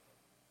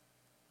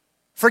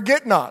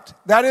 Forget not.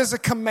 That is a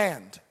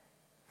command.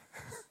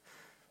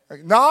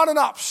 Not an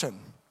option.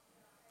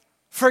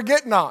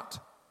 Forget not.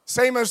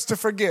 Same as to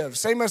forgive.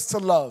 Same as to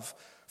love.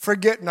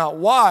 Forget not.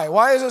 Why?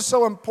 Why is it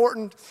so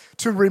important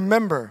to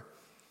remember?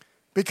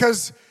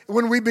 Because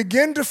when we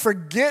begin to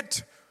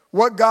forget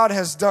what God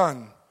has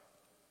done,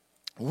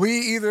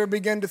 we either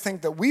begin to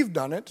think that we've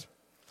done it,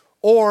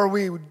 or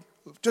we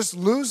just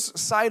lose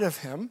sight of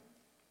him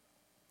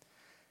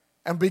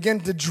and begin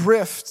to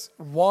drift,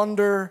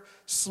 wander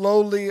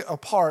slowly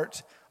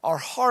apart. Our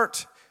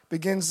heart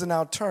begins to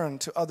now turn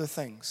to other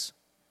things.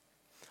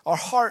 Our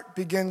heart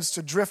begins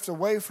to drift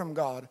away from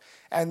God.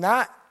 And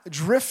that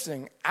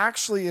drifting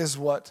actually is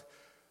what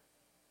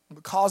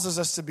causes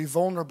us to be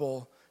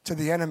vulnerable to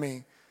the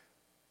enemy,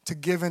 to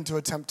give into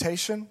a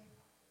temptation,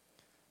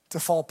 to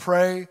fall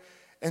prey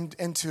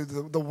into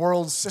the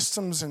world's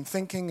systems and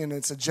thinking and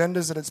its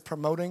agendas that it's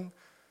promoting.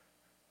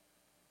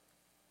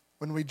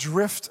 When we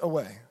drift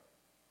away,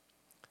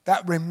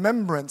 that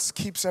remembrance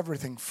keeps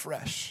everything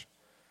fresh.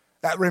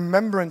 That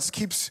remembrance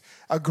keeps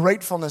a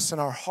gratefulness in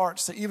our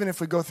hearts that even if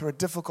we go through a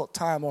difficult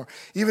time or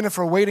even if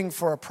we're waiting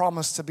for a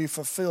promise to be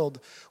fulfilled,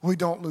 we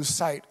don't lose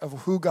sight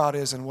of who God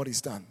is and what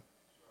he's done.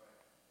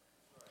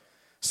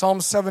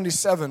 Psalm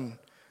 77,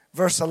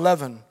 verse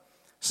 11.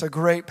 It's a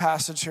great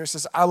passage here. It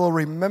says, I will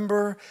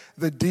remember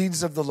the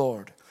deeds of the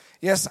Lord.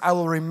 Yes, I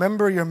will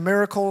remember your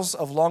miracles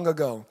of long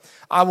ago.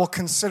 I will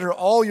consider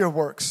all your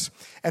works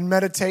and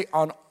meditate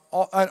on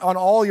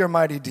all your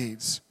mighty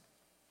deeds.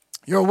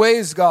 Your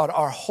ways, God,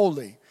 are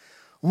holy.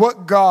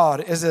 What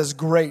God is as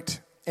great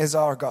as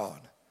our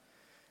God?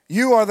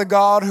 You are the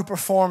God who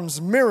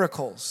performs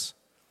miracles.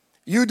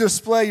 You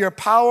display your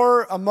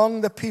power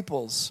among the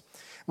peoples.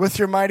 With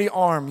your mighty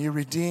arm, you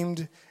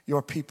redeemed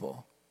your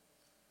people.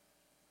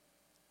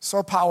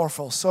 So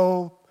powerful,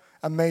 so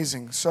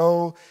amazing,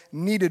 so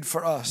needed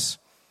for us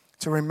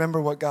to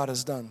remember what God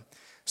has done.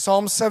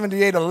 Psalm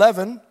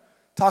 78:11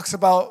 talks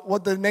about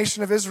what the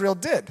nation of Israel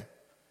did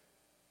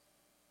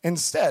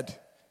instead.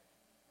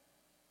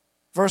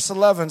 Verse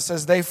 11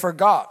 says, they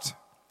forgot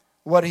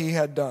what he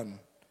had done,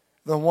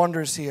 the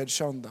wonders he had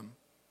shown them.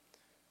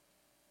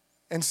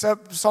 In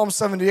Psalm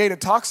 78,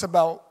 it talks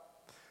about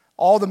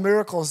all the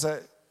miracles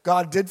that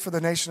God did for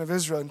the nation of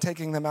Israel in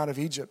taking them out of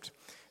Egypt.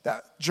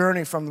 That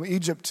journey from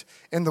Egypt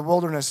in the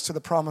wilderness to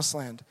the promised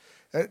land.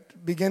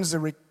 It begins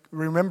to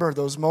remember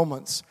those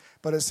moments,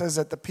 but it says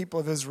that the people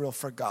of Israel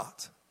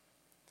forgot.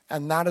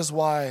 And that is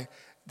why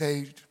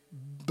they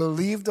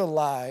believed a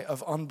lie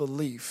of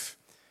unbelief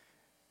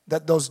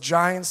that those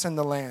giants in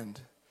the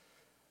land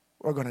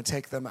were going to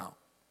take them out.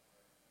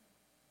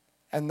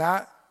 And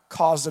that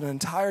caused an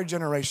entire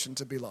generation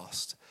to be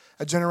lost.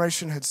 A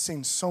generation had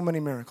seen so many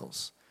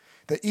miracles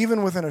that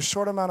even within a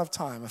short amount of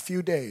time, a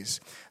few days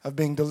of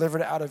being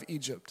delivered out of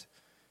Egypt,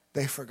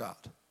 they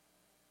forgot.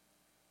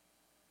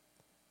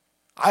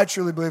 I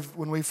truly believe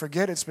when we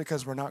forget, it's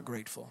because we're not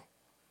grateful.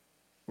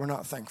 We're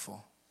not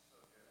thankful.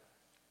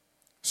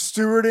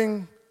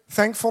 Stewarding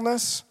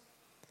thankfulness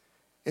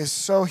is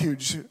so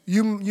huge.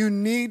 You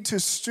need to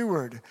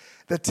steward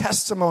the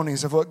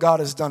testimonies of what God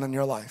has done in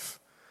your life.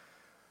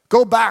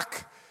 Go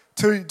back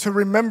to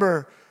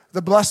remember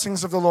the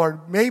blessings of the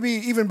Lord, maybe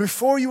even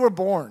before you were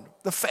born,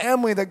 the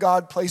family that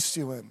God placed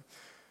you in.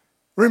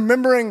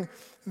 Remembering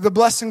the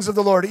blessings of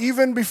the Lord,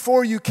 even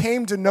before you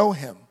came to know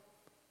him.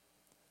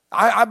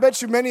 I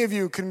bet you many of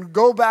you can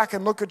go back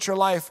and look at your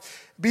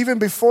life, even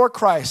before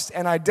Christ,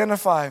 and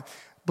identify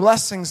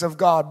blessings of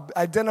God,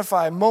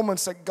 identify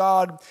moments that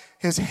God,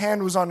 his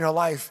hand was on your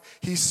life.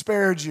 He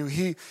spared you.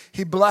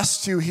 He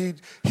blessed you.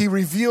 He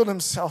revealed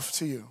himself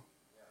to you.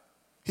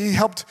 He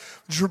helped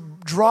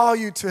draw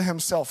you to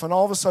himself. And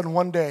all of a sudden,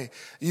 one day,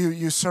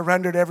 you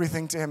surrendered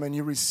everything to him and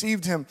you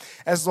received him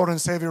as Lord and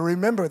Savior.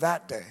 Remember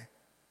that day.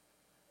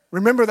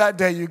 Remember that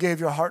day you gave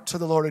your heart to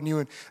the Lord and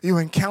you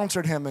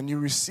encountered him and you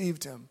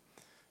received him.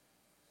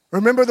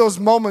 Remember those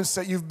moments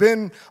that you've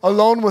been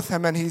alone with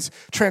him and he's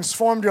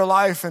transformed your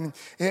life and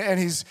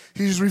he's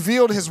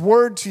revealed his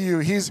word to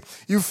you.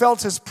 You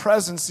felt his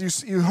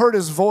presence. You heard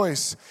his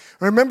voice.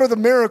 Remember the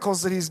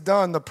miracles that he's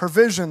done, the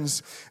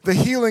provisions, the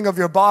healing of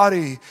your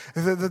body,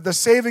 the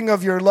saving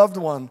of your loved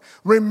one.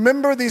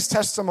 Remember these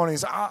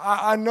testimonies.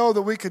 I know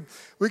that we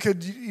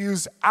could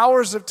use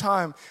hours of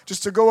time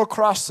just to go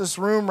across this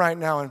room right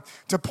now and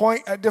to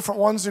point at different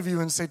ones of you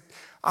and say,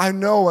 I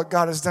know what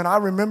God has done. I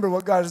remember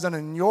what God has done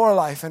in your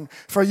life and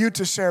for you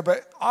to share.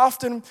 But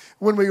often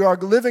when we are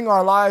living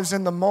our lives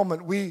in the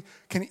moment, we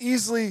can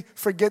easily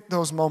forget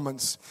those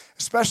moments,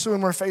 especially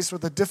when we're faced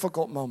with a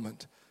difficult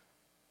moment.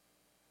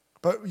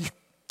 But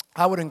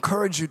I would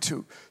encourage you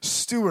to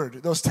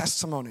steward those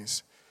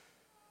testimonies.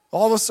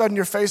 All of a sudden,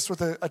 you're faced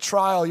with a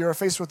trial. You're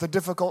faced with a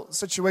difficult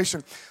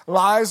situation.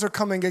 Lies are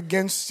coming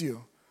against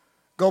you.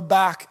 Go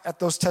back at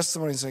those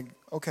testimonies and say,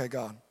 okay,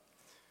 God,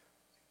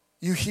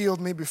 you healed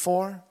me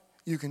before.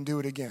 You can do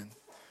it again.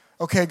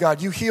 Okay,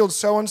 God, you healed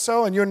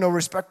so-and-so, and you're no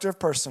respecter of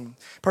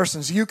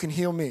persons. You can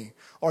heal me,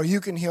 or you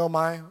can heal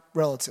my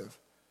relative.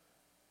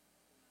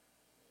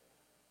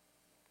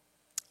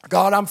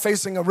 God, I'm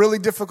facing a really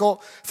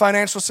difficult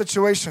financial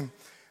situation,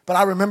 but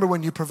I remember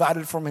when you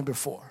provided for me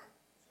before.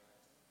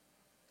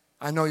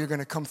 I know you're going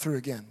to come through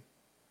again.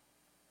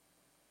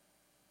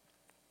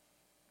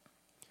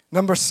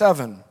 Number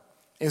 7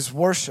 is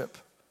worship.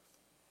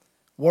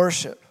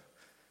 Worship.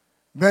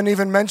 Ben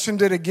even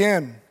mentioned it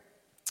again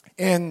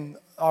in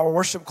our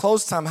worship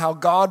close time, how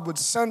God would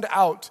send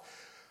out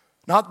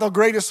not the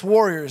greatest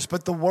warriors,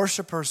 but the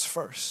worshipers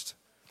first.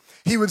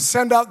 He would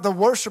send out the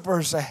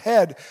worshipers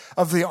ahead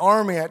of the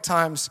army at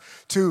times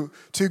to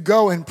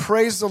go and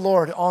praise the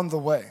Lord on the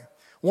way.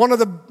 One of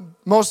the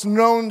most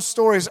known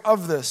stories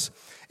of this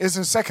is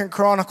in 2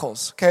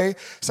 Chronicles, okay?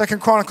 2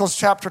 Chronicles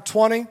chapter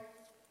 20.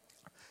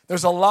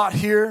 There's a lot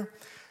here.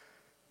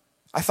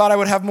 I thought I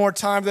would have more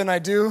time than I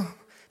do.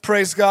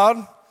 Praise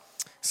God.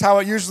 It's how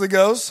it usually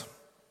goes.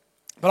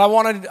 But I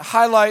wanted to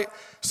highlight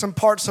some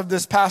parts of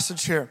this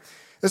passage here.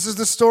 This is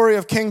the story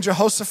of King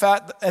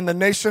Jehoshaphat and the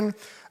nation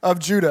of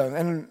Judah.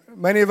 And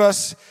many of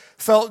us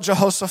felt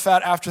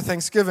Jehoshaphat after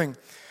Thanksgiving.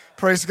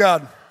 Praise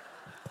God.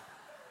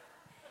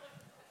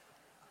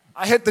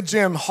 I hit the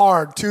gym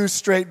hard 2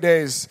 straight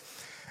days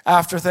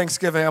after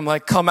Thanksgiving. I'm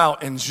like, come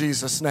out in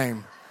Jesus'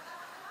 name.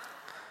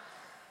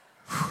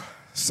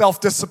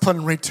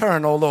 Self-discipline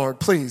return, oh Lord,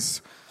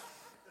 please.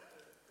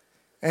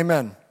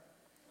 Amen.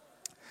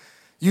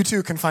 You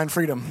too can find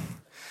freedom.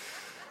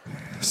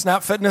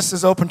 Snap Fitness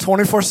is open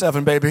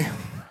 24/7, baby.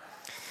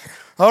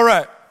 All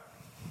right.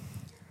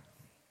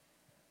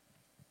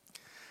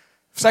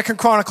 2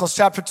 Chronicles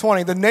chapter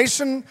 20. The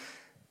nation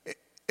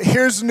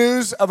hears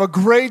news of a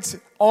great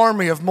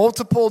army of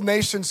multiple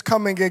nations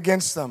coming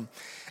against them.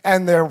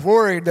 And they're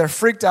worried, they're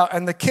freaked out.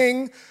 And the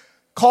king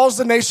calls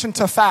the nation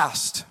to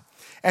fast.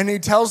 And he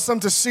tells them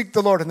to seek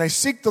the Lord. And they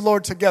seek the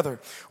Lord together,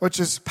 which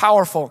is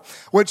powerful.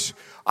 Which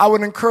I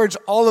would encourage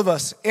all of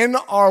us in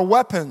our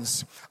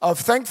weapons of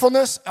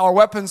thankfulness, our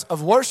weapons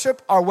of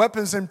worship, our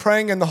weapons in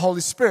praying in the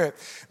Holy Spirit,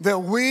 that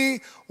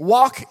we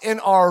walk in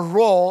our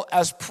role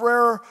as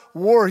prayer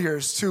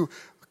warriors to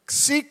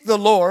seek the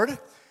Lord,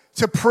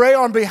 to pray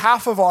on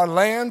behalf of our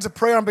land, to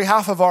pray on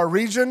behalf of our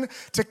region,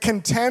 to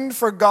contend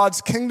for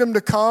God's kingdom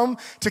to come,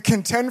 to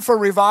contend for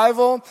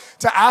revival,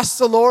 to ask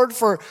the Lord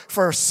for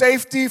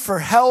safety, for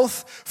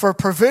health, for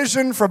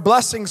provision, for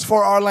blessings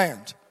for our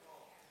land.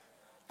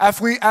 If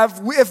we,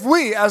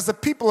 as the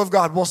people of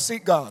God, will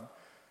seek God,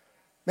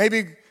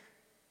 maybe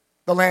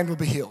the land will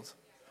be healed.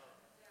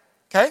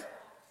 Okay?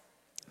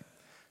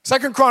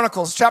 2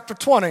 Chronicles chapter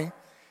 20,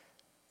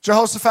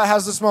 Jehoshaphat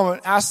has this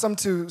moment, asks them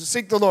to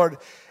seek the Lord.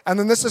 And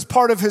then this is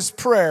part of his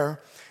prayer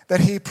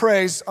that he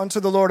prays unto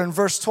the Lord in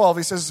verse 12.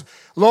 He says,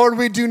 Lord,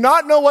 we do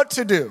not know what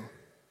to do,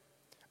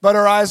 but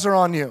our eyes are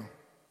on you.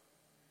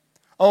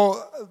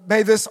 Oh,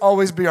 may this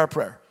always be our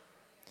prayer.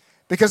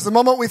 Because the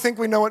moment we think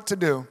we know what to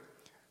do,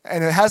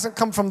 and it hasn't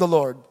come from the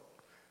Lord,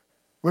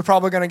 we're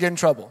probably going to get in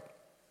trouble.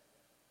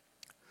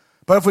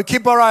 But if we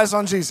keep our eyes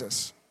on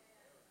Jesus,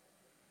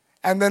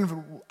 and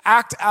then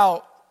act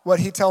out what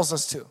he tells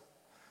us to,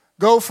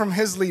 go from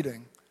his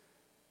leading,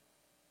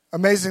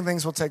 amazing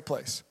things will take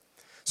place.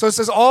 So it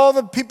says all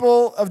the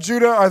people of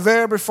Judah are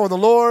there before the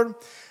Lord.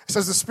 It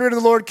says the Spirit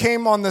of the Lord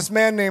came on this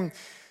man named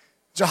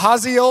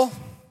Jahaziel,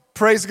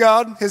 praise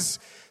God, his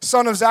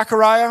son of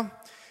Zechariah,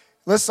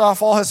 lists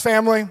off all his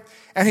family.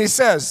 And he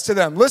says to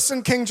them,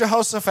 listen, King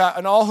Jehoshaphat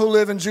and all who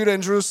live in Judah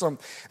and Jerusalem.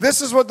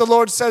 This is what the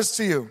Lord says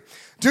to you.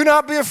 Do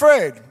not be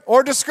afraid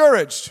or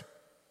discouraged.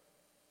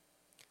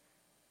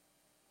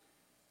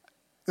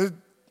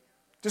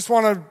 Just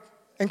want to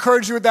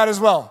encourage you with that as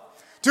well.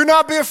 Do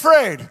not be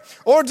afraid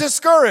or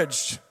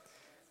discouraged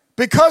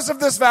because of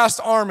this vast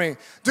army.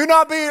 Do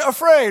not be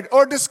afraid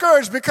or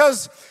discouraged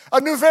because a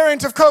new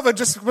variant of COVID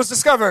just was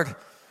discovered.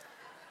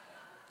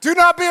 Do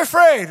not be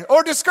afraid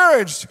or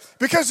discouraged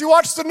because you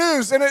watched the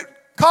news and it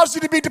caused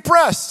you to be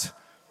depressed.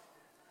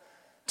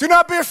 Do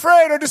not be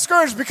afraid or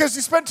discouraged because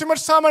you spent too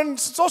much time on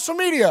social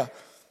media.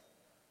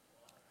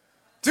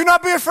 Do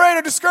not be afraid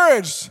or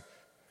discouraged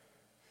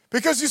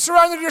because you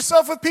surrounded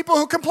yourself with people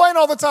who complain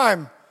all the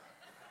time.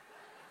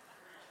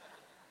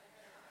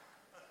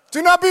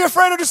 Do not be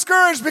afraid or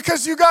discouraged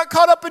because you got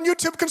caught up in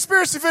YouTube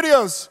conspiracy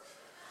videos.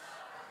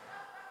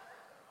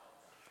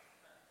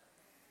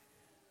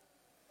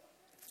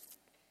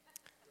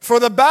 For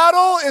the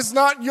battle is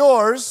not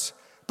yours,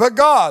 but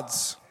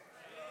God's.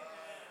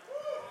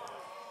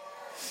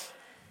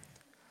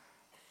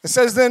 It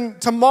says, then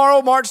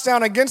tomorrow march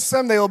down against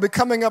them. They will be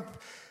coming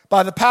up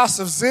by the pass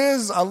of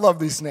Ziz. I love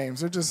these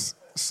names. They're just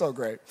so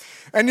great.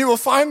 And you will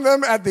find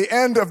them at the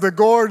end of the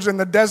gorge in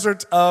the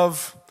desert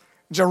of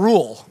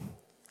Jeruel.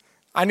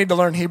 I need to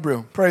learn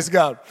Hebrew. Praise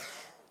God.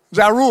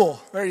 Jeruel.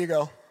 There you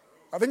go.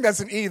 I think that's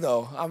an E,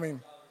 though.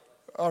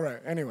 All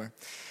right, anyway.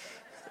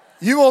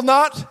 You will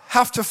not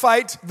have to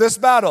fight this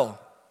battle.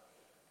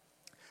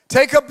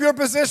 Take up your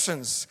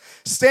positions.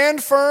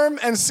 Stand firm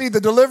and see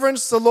the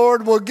deliverance the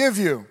Lord will give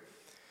you.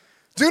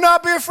 Do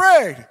not be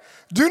afraid.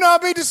 Do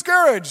not be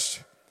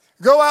discouraged.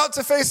 Go out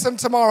to face them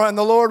tomorrow, and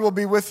the Lord will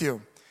be with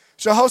you.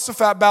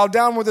 Jehoshaphat bowed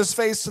down with his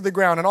face to the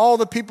ground, and all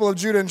the people of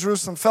Judah and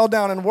Jerusalem fell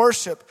down and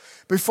worshiped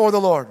before the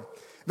Lord.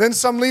 Then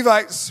some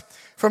Levites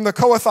from the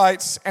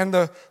Kohathites and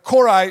the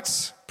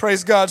Korites,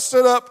 praise God,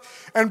 stood up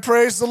and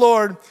praised the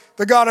Lord,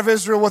 the God of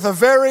Israel, with a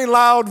very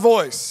loud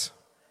voice.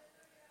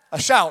 A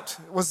shout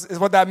is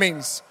what that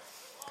means.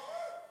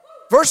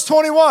 Verse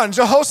 21,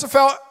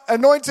 Jehoshaphat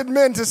anointed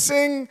men to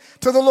sing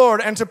to the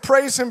Lord and to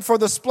praise him for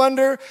the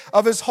splendor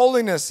of his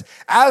holiness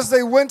as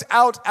they went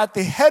out at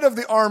the head of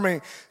the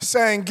army,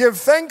 saying, give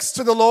thanks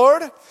to the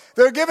Lord.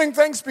 They're giving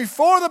thanks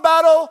before the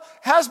battle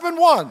has been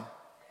won.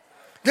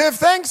 Give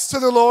thanks to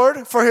the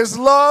Lord, for his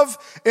love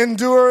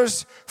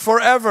endures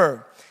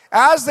forever.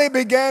 As they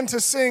began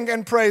to sing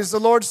and praise, the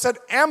Lord set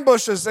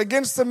ambushes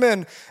against the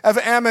men of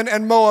Ammon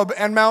and Moab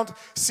and Mount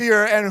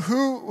Seir and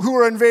who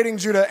were invading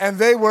Judah, and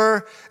they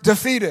were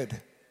defeated.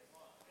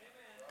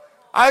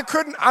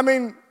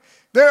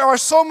 There are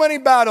so many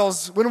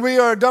battles when we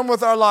are done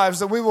with our lives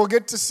that we will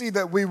get to see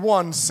that we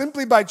won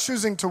simply by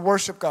choosing to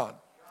worship God.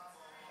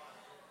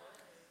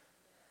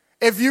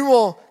 If you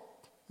will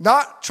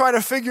not try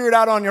to figure it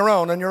out on your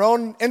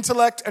own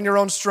intellect and your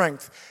own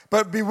strength,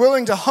 but be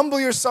willing to humble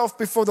yourself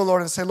before the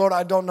Lord and say, Lord,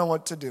 I don't know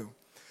what to do,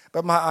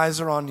 but my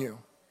eyes are on you.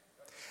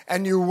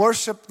 And you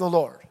worship the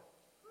Lord.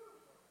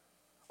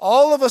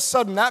 All of a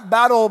sudden, that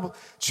battle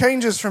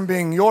changes from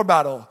being your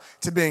battle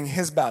to being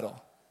his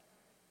battle.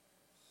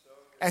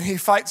 And he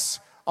fights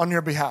on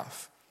your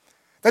behalf.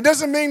 That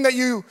doesn't mean that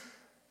you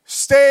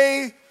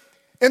stay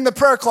in the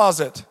prayer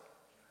closet,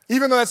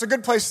 even though that's a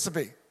good place to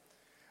be.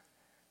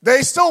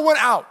 They still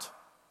went out.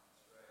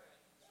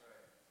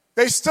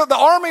 The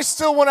army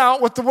still went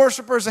out with the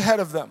worshipers ahead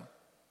of them.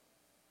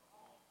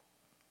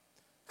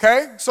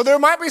 Okay? So there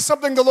might be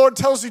something the Lord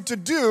tells you to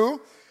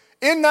do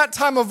in that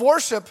time of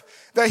worship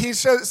that he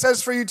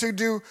says for you to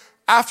do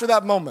after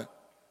that moment.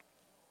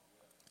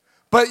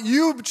 But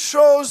you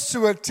chose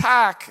to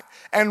attack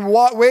and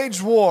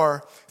wage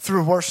war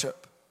through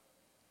worship.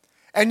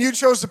 And you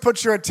chose to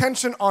put your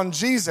attention on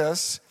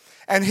Jesus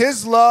and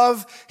his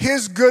love,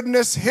 his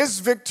goodness, his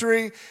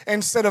victory,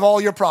 instead of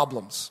all your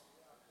problems.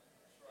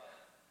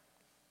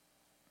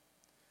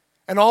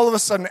 And all of a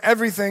sudden,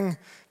 everything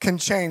can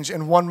change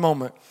in one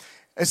moment.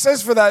 It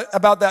says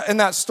about that in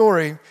that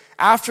story,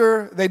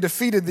 after they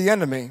defeated the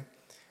enemy,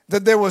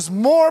 that there was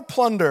more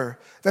plunder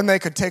than they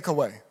could take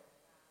away.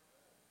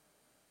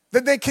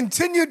 That they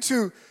continued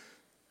to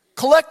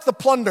collect the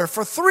plunder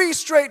for 3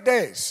 straight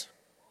days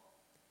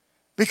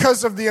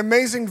because of the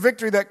amazing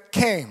victory that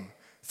came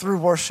through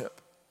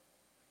worship.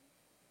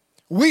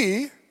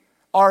 We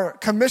are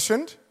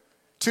commissioned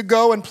to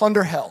go and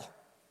plunder hell.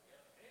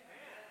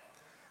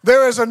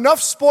 There is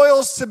enough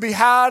spoils to be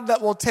had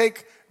that will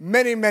take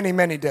many, many,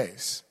 many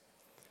days.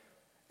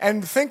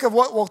 And think of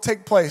what will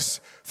take place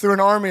through an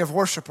army of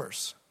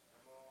worshipers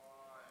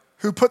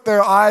who put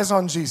their eyes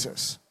on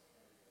Jesus.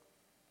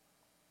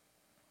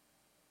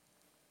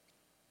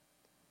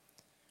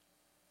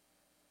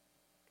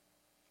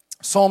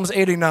 Psalms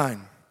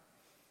 89.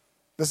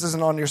 This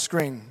isn't on your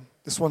screen.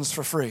 This one's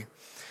for free.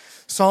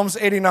 Psalms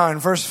 89,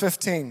 verse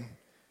 15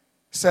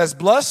 says,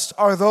 blessed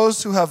are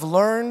those who have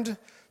learned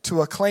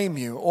to acclaim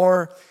you.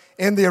 Or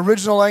in the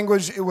original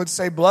language, it would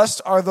say,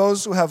 blessed are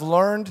those who have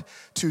learned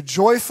to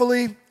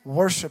joyfully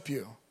worship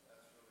you.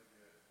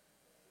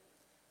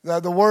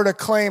 The word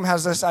acclaim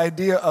has this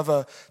idea of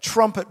a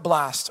trumpet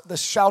blast, the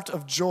shout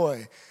of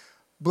joy.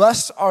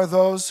 Blessed are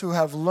those who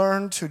have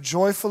learned to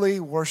joyfully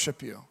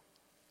worship you,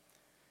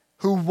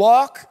 who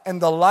walk in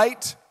the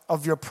light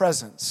of your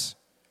presence.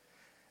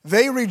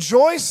 They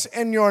rejoice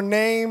in your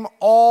name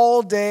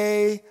all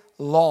day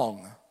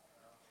long.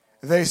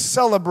 They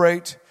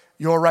celebrate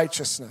your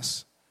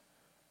righteousness.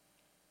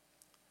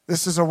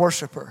 This is a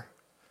worshiper.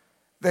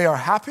 They are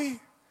happy.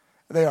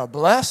 They are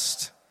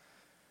blessed.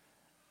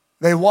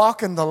 They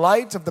walk in the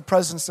light of the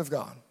presence of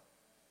God.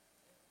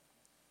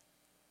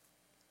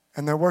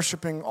 And they're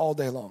worshiping all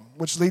day long,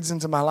 which leads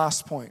into my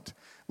last point,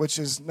 which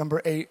is number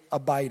 8,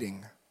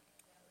 abiding.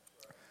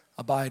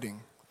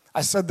 Abiding. I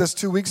said this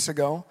 2 weeks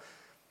ago,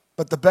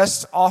 but the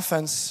best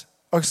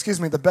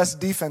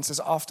defense is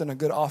often a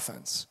good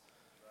offense.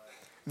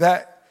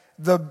 That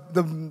the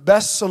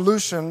best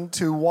solution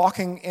to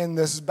walking in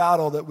this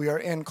battle that we are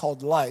in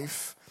called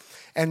life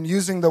and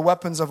using the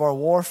weapons of our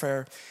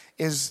warfare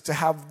is to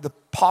have the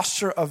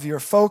posture of your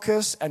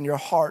focus and your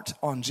heart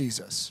on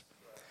Jesus.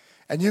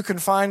 And you can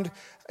find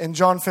in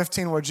John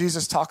 15 where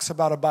Jesus talks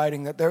about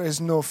abiding, that there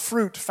is no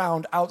fruit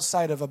found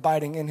outside of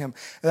abiding in him.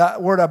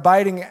 That word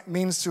abiding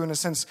means to, in a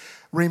sense,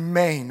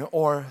 remain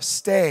or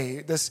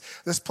stay. This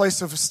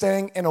place of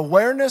staying in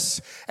awareness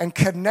and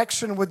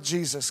connection with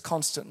Jesus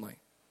constantly.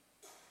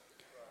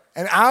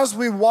 And as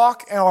we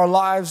walk in our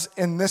lives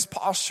in this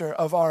posture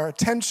of our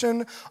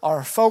attention,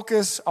 our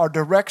focus, our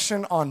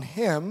direction on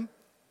him,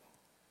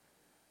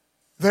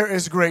 there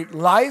is great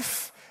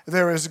life,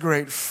 there is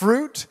great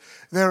fruit,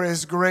 there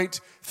is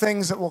great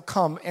things that will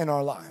come in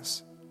our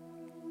lives.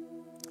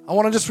 I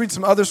want to just read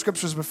some other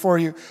scriptures for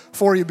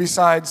you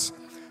besides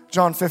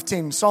John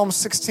 15. Psalm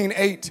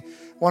 16:8,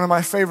 one of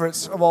my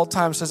favorites of all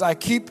time, says, I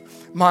keep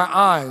my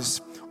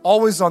eyes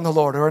always on the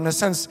Lord, or in a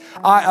sense,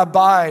 I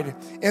abide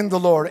in the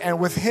Lord, and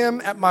with him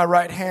at my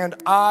right hand,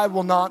 I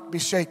will not be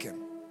shaken.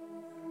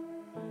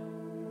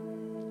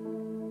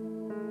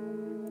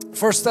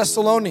 1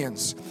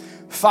 Thessalonians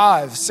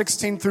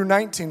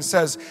 5:16-19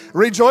 says,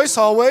 rejoice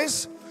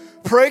always,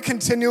 pray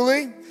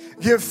continually,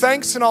 give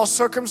thanks in all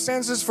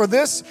circumstances, for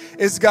this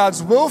is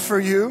God's will for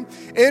you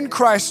in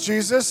Christ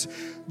Jesus.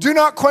 Do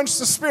not quench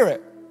the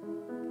Spirit.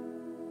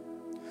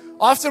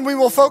 Often we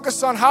will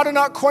focus on how to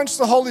not quench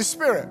the Holy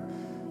Spirit.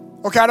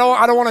 Okay, I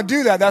don't want to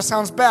do that. That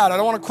sounds bad. I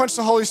don't want to quench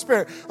the Holy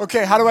Spirit.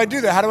 Okay, how do I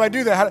do that? How do I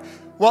do that?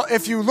 Well,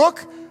 if you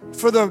look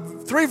for the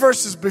 3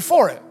 verses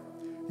before it,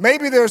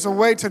 maybe there's a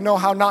way to know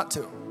how not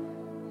to.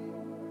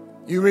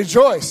 You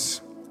rejoice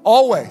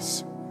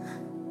always.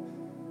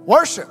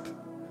 Worship.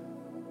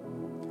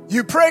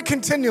 You pray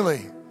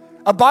continually.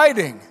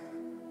 Abiding.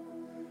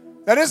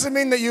 That doesn't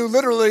mean that you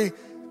literally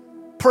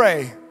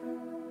pray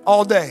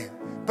all day,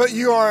 but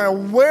you are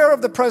aware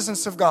of the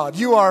presence of God.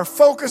 You are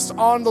focused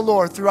on the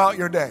Lord throughout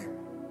your day.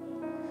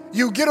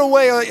 You get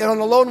away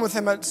and alone with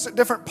him at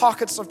different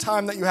pockets of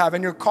time that you have,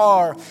 in your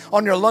car,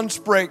 on your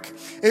lunch break,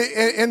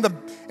 in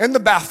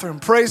the bathroom.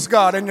 Praise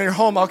God. In your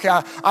home. Okay,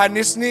 I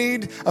just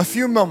need a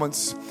few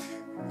moments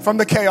from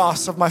the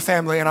chaos of my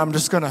family, and I'm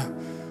just going to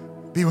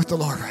be with the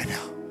Lord right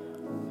now.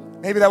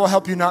 Maybe that will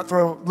help you not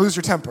lose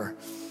your temper.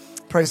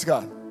 Praise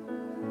God.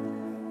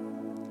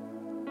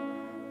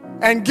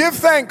 And give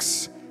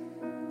thanks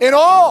in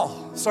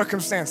all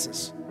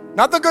circumstances.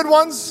 Not the good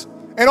ones,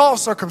 in all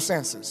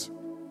circumstances.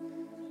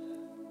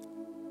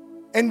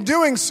 In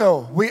doing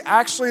so, we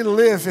actually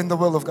live in the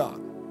will of God.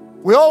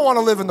 We all want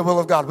to live in the will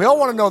of God. We all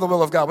want to know the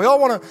will of God. We all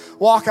want to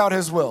walk out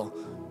his will.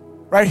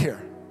 Right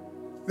here.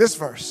 This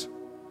verse.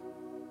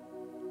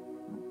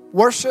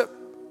 Worship,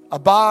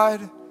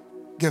 abide,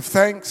 give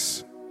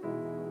thanks.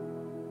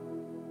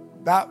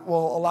 That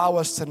will allow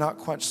us to not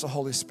quench the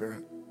Holy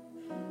Spirit.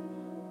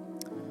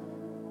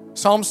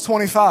 Psalms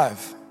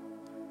 25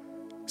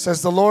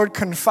 says, the Lord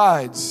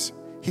confides.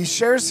 He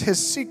shares his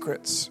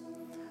secrets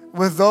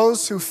with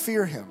those who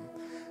fear him.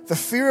 The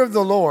fear of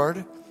the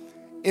Lord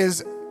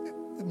is,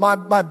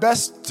 my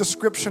best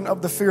description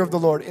of the fear of the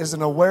Lord is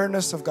an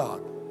awareness of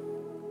God.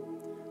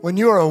 When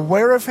you are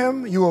aware of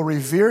him, you will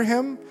revere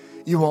him,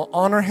 you will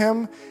honor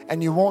him,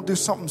 and you won't do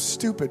something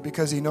stupid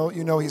because you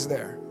know he's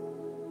there.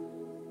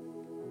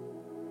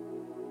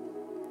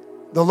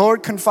 The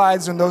Lord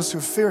confides in those who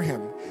fear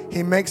him.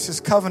 He makes his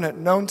covenant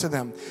known to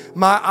them.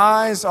 My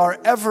eyes are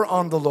ever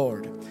on the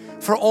Lord,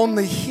 for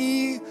only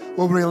he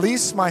will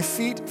release my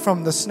feet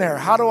from the snare.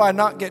 How do I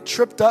not get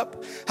tripped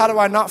up? How do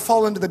I not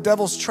fall into the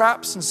devil's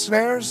traps and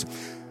snares?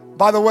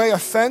 By the way,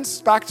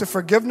 offense, back to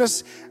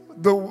forgiveness,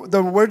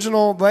 the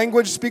original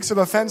language speaks of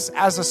offense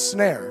as a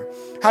snare.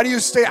 How do you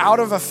stay out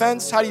of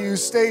offense? How do you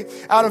stay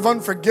out of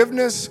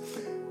unforgiveness?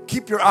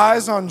 Keep your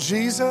eyes on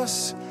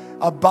Jesus.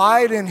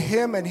 Abide in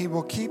him, and he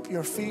will keep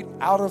your feet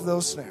out of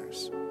those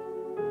snares.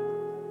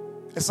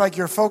 It's like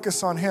you're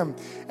focused on him,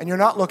 and you're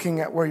not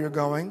looking at where you're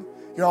going.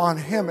 You're on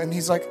him, and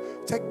he's like,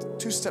 take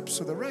 2 steps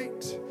to the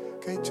right,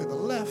 okay, to the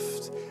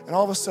left, and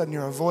all of a sudden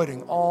you're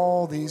avoiding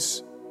all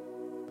these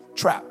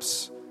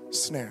traps,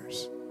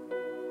 snares.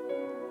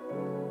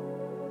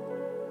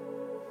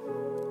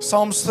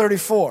 Psalms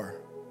 34,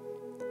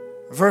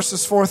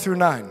 verses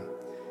 4-9.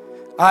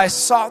 I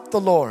sought the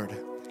Lord,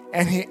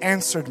 and he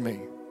answered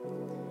me.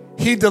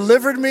 He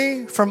delivered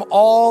me from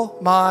all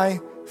my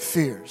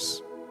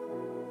fears.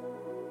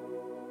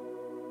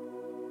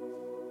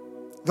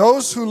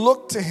 Those who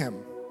look to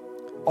him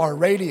are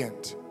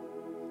radiant.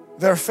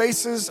 Their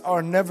faces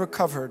are never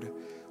covered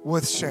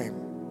with shame.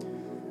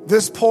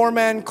 This poor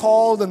man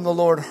called, and the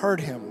Lord heard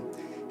him.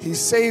 He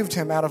saved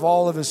him out of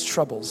all of his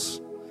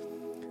troubles.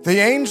 The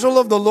angel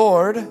of the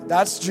Lord,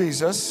 that's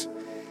Jesus,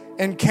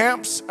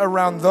 encamps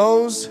around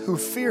those who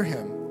fear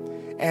him,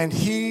 and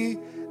he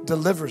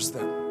delivers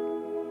them.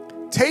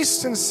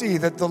 Taste and see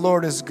that the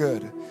Lord is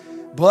good.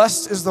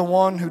 Blessed is the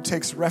one who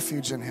takes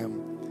refuge in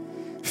him.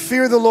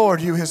 Fear the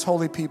Lord, you his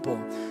holy people,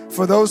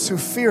 for those who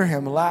fear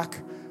him lack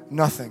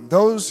nothing.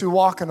 Those who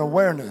walk in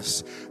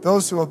awareness,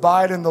 those who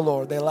abide in the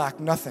Lord, they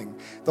lack nothing.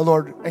 The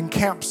Lord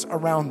encamps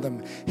around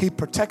them. He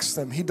protects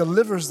them. He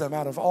delivers them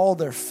out of all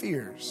their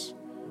fears.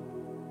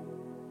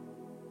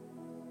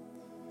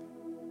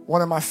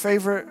 One of my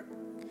favorite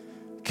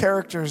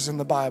characters in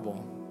the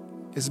Bible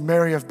is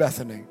Mary of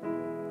Bethany.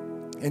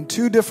 In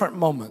 2 different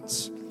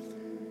moments,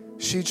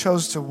 she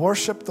chose to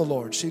worship the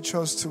Lord. She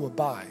chose to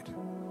abide.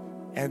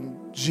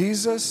 And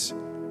Jesus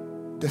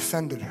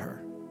defended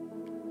her.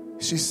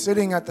 She's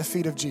sitting at the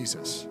feet of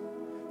Jesus.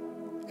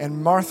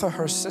 And Martha,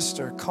 her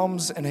sister,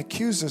 comes and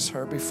accuses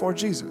her before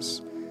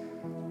Jesus.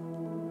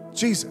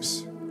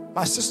 Jesus,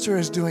 my sister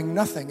is doing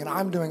nothing and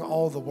I'm doing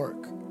all the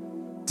work.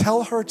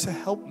 Tell her to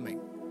help me.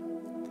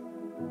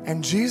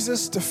 And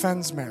Jesus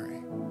defends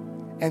Mary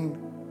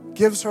and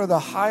gives her the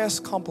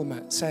highest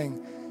compliment,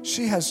 saying,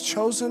 she has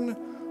chosen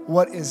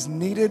what is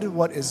needed,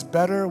 what is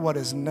better, what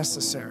is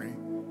necessary.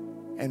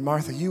 And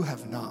Martha, you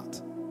have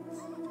not.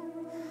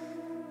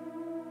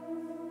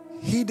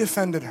 He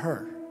defended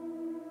her.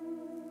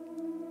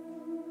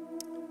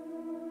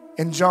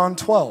 In John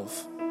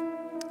 12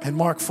 and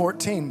Mark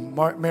 14,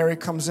 Mary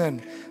comes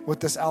in with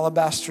this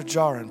alabaster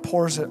jar and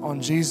pours it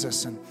on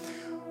Jesus and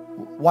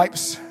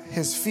wipes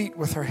his feet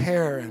with her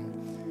hair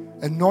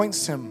and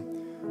anoints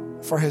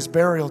him for his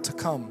burial to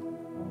come.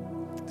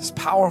 This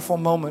powerful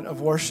moment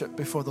of worship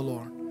before the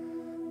Lord.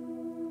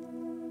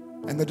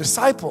 And the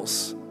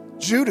disciples,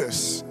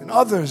 Judas and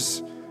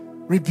others,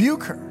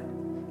 rebuke her.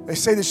 They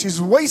say that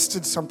she's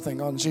wasted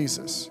something on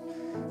Jesus.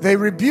 They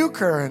rebuke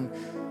her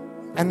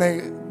and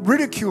they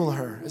ridicule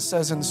her, it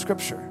says in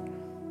Scripture.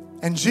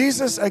 And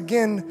Jesus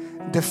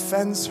again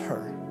defends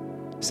her.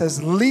 He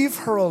says, leave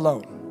her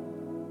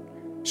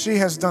alone. She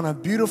has done a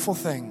beautiful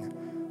thing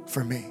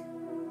for me.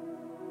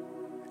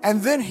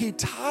 And then he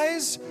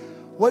ties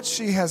what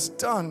she has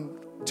done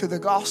to the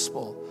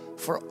gospel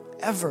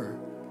forever,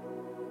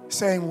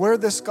 saying where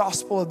this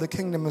gospel of the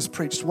kingdom is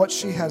preached, what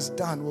she has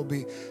done will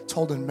be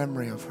told in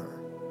memory of her.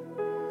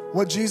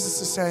 What Jesus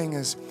is saying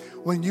is,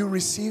 when you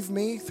receive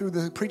me through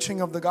the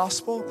preaching of the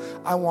gospel,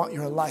 I want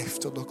your life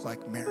to look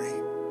like Mary.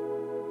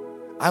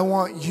 I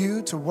want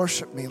you to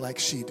worship me like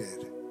she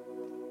did.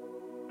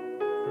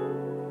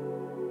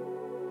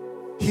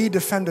 He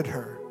defended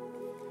her.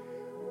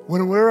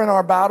 When we're in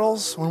our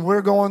battles, when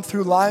we're going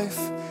through life,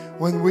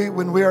 when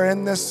we are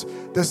in this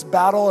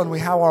battle and we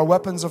have our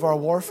weapons of our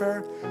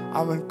warfare,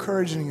 I'm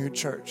encouraging you,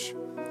 church,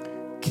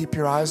 keep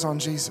your eyes on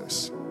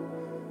Jesus.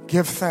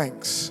 Give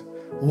thanks.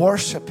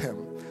 Worship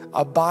him.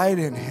 Abide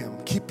in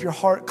him. Keep your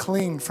heart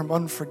clean from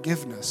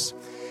unforgiveness.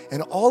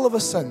 And all of a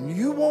sudden,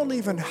 you won't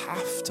even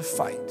have to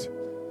fight.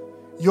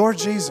 Your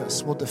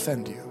Jesus will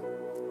defend you.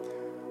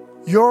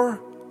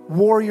 Your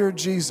warrior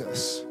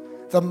Jesus,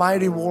 the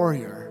mighty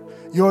warrior,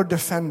 your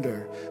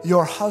defender,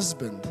 your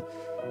husband,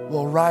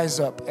 will rise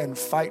up and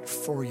fight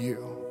for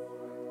you.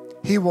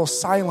 He will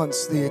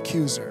silence the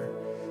accuser.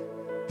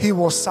 He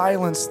will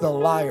silence the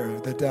liar,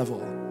 the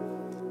devil.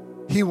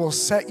 He will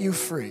set you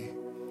free.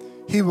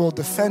 He will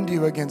defend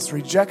you against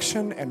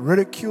rejection and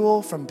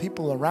ridicule from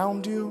people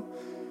around you.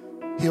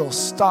 He'll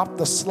stop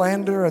the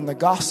slander and the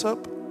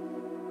gossip.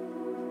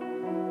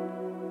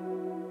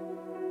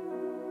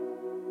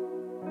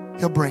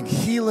 He'll bring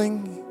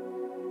healing.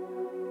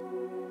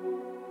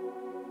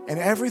 And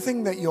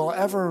everything that you'll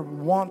ever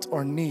want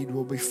or need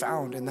will be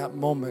found in that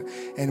moment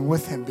and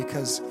with him,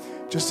 because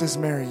just as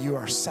Mary, you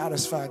are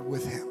satisfied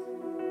with him.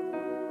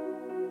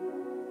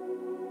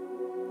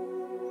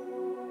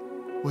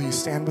 Will you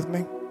stand with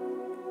me?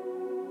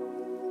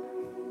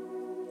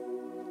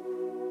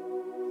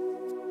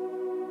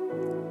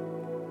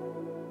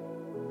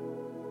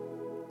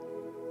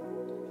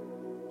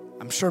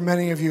 I'm sure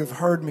many of you have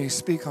heard me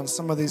speak on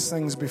some of these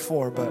things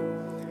before, but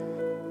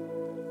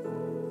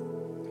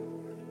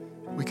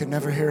we can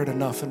never hear it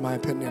enough, in my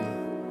opinion.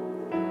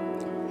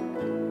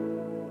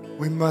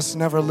 We must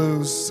never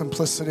lose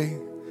simplicity.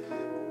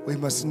 We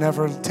must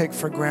never take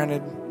for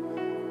granted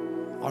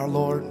our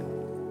Lord.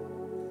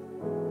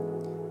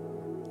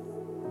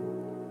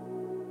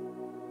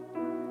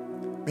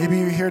 Maybe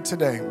you're here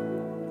today.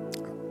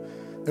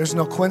 There's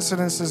no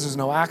coincidences, there's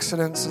no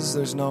accidents,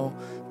 there's no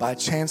by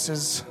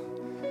chances.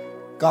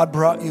 God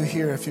brought you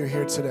here if you're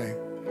here today.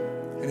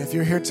 And if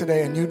you're here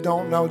today and you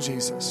don't know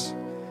Jesus,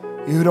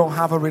 you don't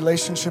have a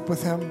relationship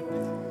with him,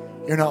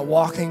 you're not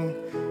walking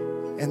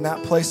in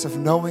that place of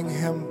knowing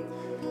him.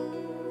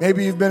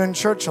 Maybe you've been in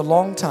church a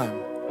long time.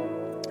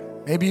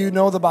 Maybe you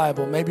know the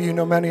Bible. Maybe you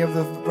know many of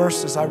the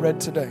verses I read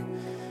today.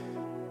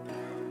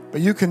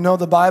 But you can know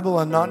the Bible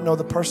and not know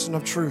the person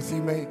of truth.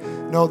 You may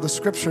know the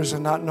scriptures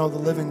and not know the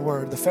living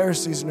word. The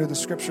Pharisees knew the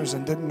scriptures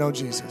and didn't know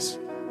Jesus.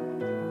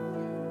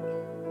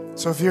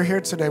 So if you're here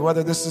today,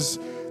 whether this is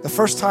the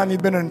first time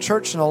you've been in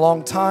church in a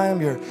long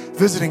time, you're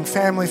visiting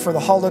family for the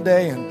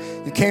holiday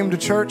and you came to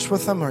church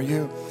with them, or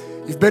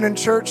you've been in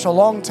church a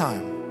long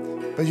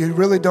time, but you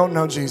really don't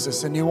know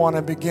Jesus and you want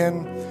to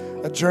begin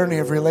a journey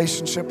of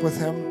relationship with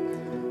him,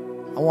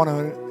 I want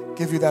to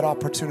give you that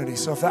opportunity.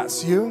 So if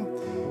that's you,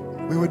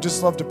 we would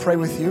just love to pray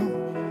with you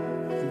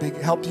and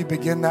help you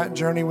begin that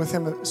journey with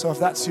him. So if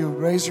that's you,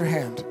 raise your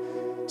hand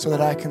so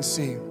that I can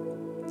see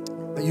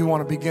that you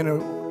want to begin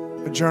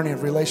a journey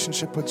of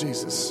relationship with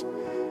Jesus.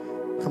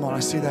 Come on, I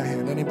see that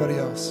hand. Anybody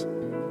else?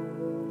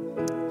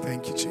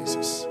 Thank you,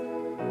 Jesus.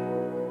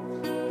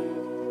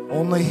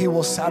 Only he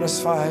will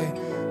satisfy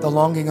the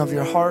longing of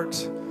your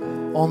heart.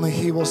 Only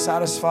he will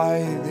satisfy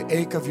the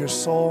ache of your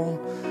soul.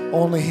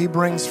 Only he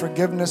brings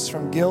forgiveness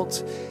from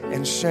guilt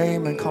and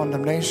shame and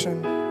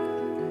condemnation.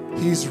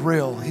 He's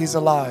real. He's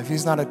alive.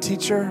 He's not a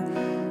teacher,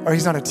 or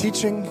he's not a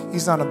teaching.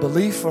 He's not a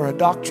belief or a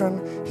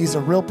doctrine. He's a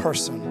real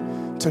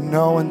person to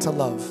know and to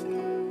love.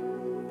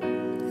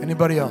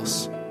 Anybody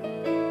else?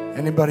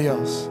 Anybody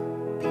else?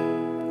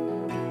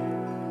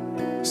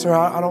 Sir,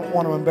 I don't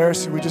want to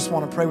embarrass you. We just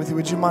want to pray with you.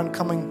 Would you mind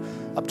coming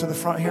up to the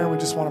front here? We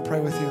just want to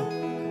pray with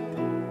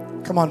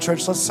you. Come on,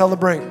 church, let's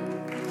celebrate.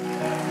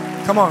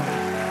 Come on.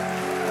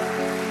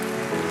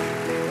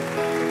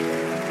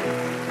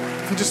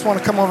 If you just want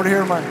to come over to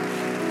here, my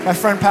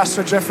friend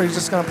Pastor Jeffrey is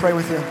just going to pray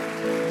with you.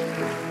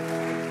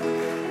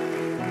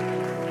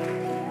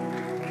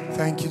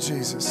 Thank you,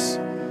 Jesus.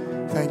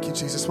 Thank you,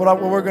 Jesus.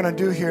 What we're going to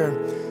do here,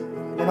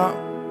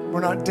 we're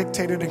not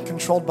dictated and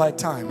controlled by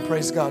time.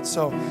 Praise God.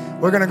 So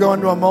we're going to go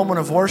into a moment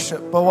of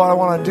worship. But what I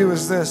want to do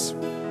is this.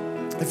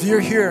 If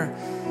you're here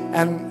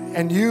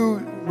and you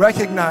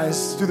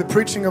recognize through the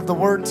preaching of the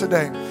word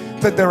today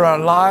that there are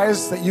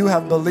lies that you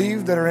have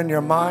believed that are in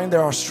your mind,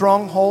 there are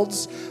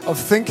strongholds of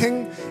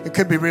thinking. It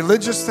could be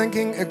religious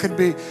thinking. It could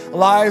be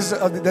lies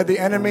that the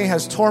enemy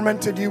has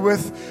tormented you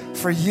with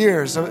for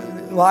years.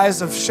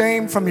 Lies of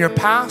shame from your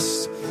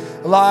past.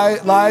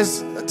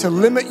 Lies to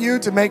limit you,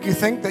 to make you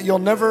think that you'll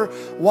never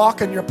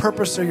walk in your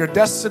purpose or your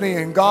destiny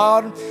in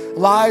God.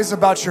 Lies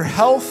about your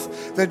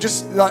health, that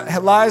just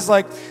lies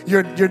like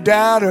your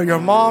dad or your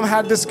mom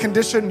had this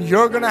condition,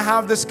 you're going to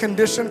have this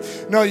condition.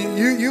 No,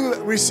 you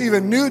receive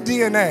a new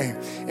DNA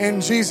in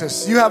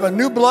Jesus. You have a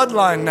new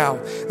bloodline now.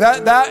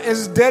 That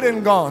is dead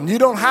and gone. You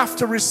don't have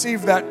to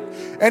receive that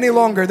any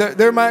longer.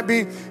 There might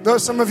be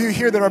some of you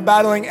here that are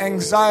battling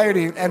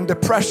anxiety and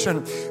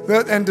depression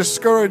and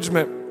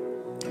discouragement.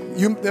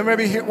 There may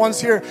be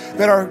ones here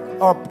that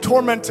are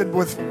tormented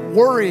with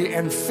worry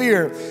and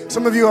fear.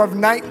 Some of you have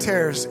night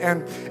terrors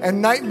and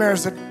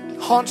nightmares that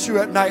haunt you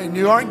at night and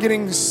you aren't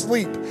getting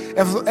sleep.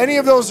 If any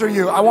of those are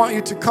you, I want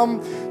you to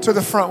come to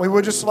the front. We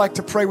would just like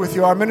to pray with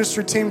you. Our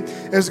ministry team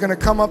is going to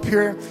come up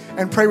here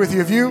and pray with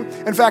you.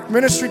 In fact,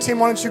 ministry team,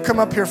 why don't you come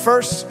up here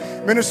first?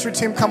 Ministry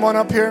team, come on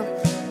up here.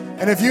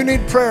 And if you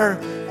need prayer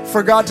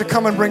for God to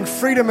come and bring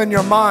freedom in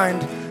your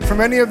mind from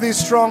any of these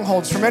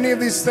strongholds, from any of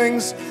these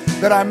things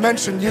that I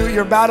mentioned,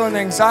 you're battling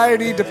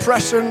anxiety,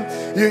 depression,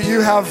 you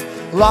have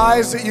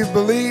lies that you've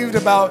believed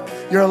about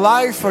your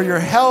life or your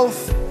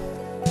health.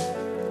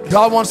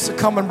 God wants to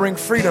come and bring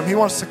freedom. He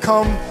wants to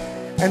come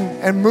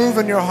and move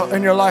in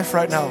your life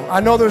right now.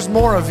 I know there's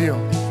more of you.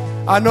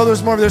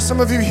 There's some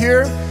of you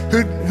here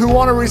who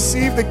want to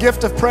receive the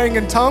gift of praying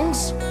in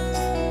tongues.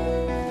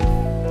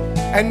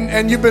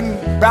 And you've been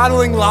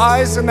battling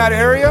lies in that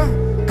area.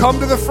 Come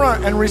to the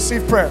front and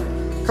receive prayer.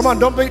 Come on,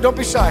 don't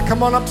be shy.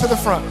 Come on up to the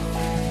front.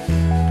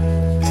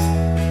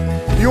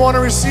 You want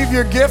to receive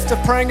your gift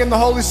of praying in the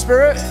Holy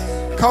Spirit?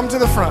 Come to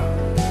the front.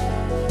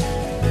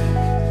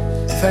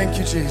 Thank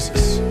you,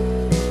 Jesus.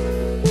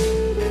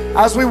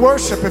 As we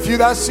worship, if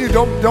that's you,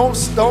 don't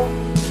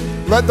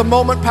let the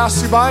moment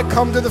pass you by.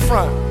 Come to the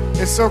front.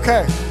 It's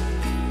okay.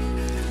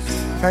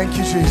 Thank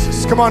you,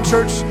 Jesus. Come on,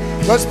 church.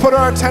 Let's put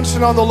our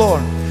attention on the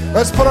Lord.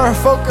 Let's put our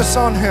focus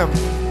on Him.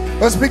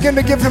 Let's begin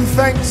to give Him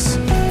thanks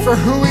for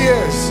who He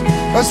is.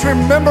 Let's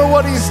remember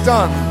what He's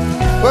done.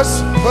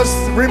 Let's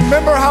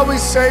remember how He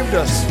saved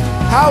us,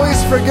 how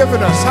He's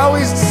forgiven us, how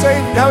He's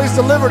saved, how He's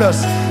delivered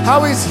us,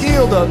 how He's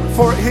healed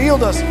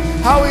us,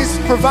 how He's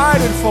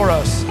provided for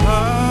us.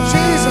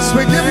 Jesus,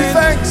 we give You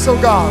thanks, oh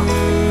God.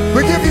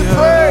 We give You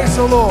praise,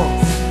 oh Lord.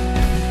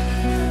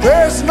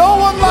 There's no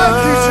one like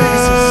You,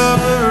 Jesus.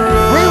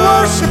 We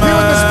worship You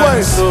in this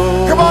place.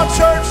 Come on,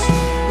 church.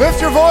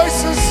 Lift your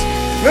voices.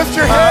 Lift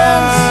your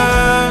hands.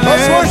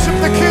 Let's worship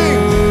the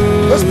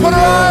King. Let's put our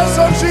eyes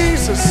on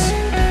Jesus.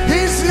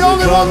 He's the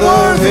only one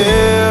worthy.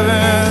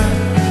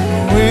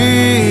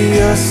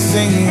 We are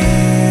singing.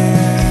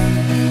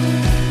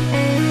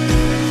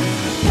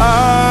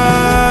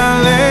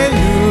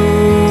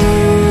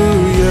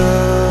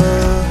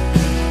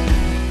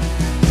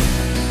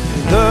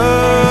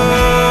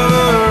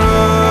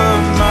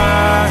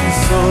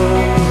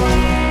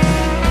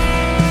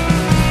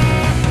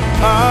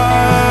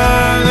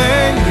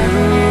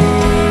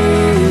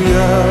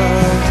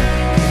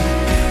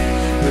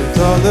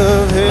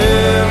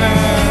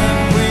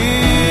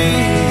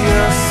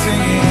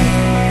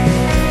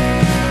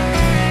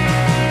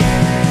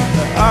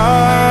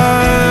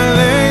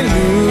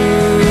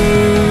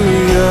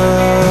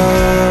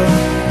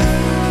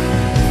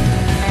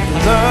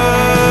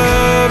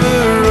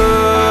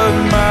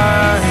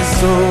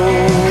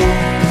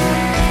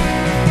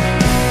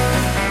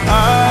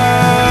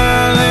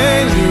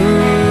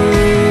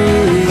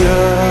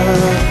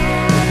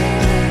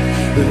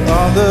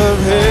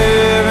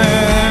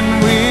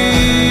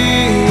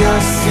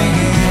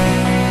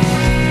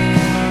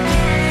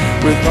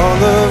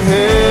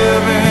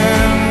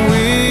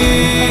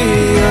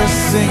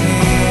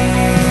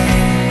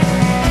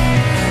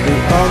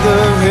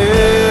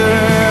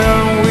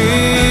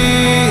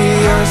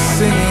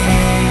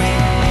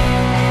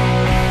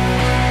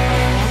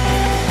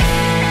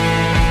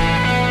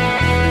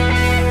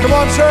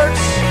 Come on,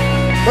 church.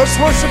 Let's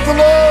worship the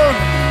Lord.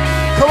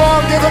 Come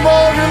on, give Him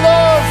all of your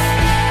love.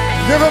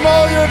 Give Him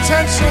all your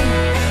attention.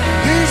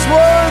 He's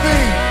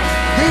worthy.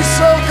 He's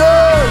so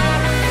good.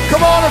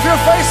 Come on, if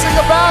you're facing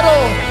a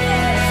battle,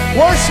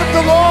 worship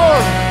the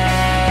Lord.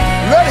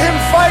 Let Him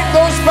fight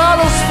those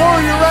battles for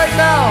you right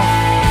now.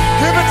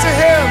 Give it to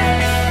Him.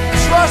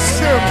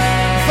 trust Him.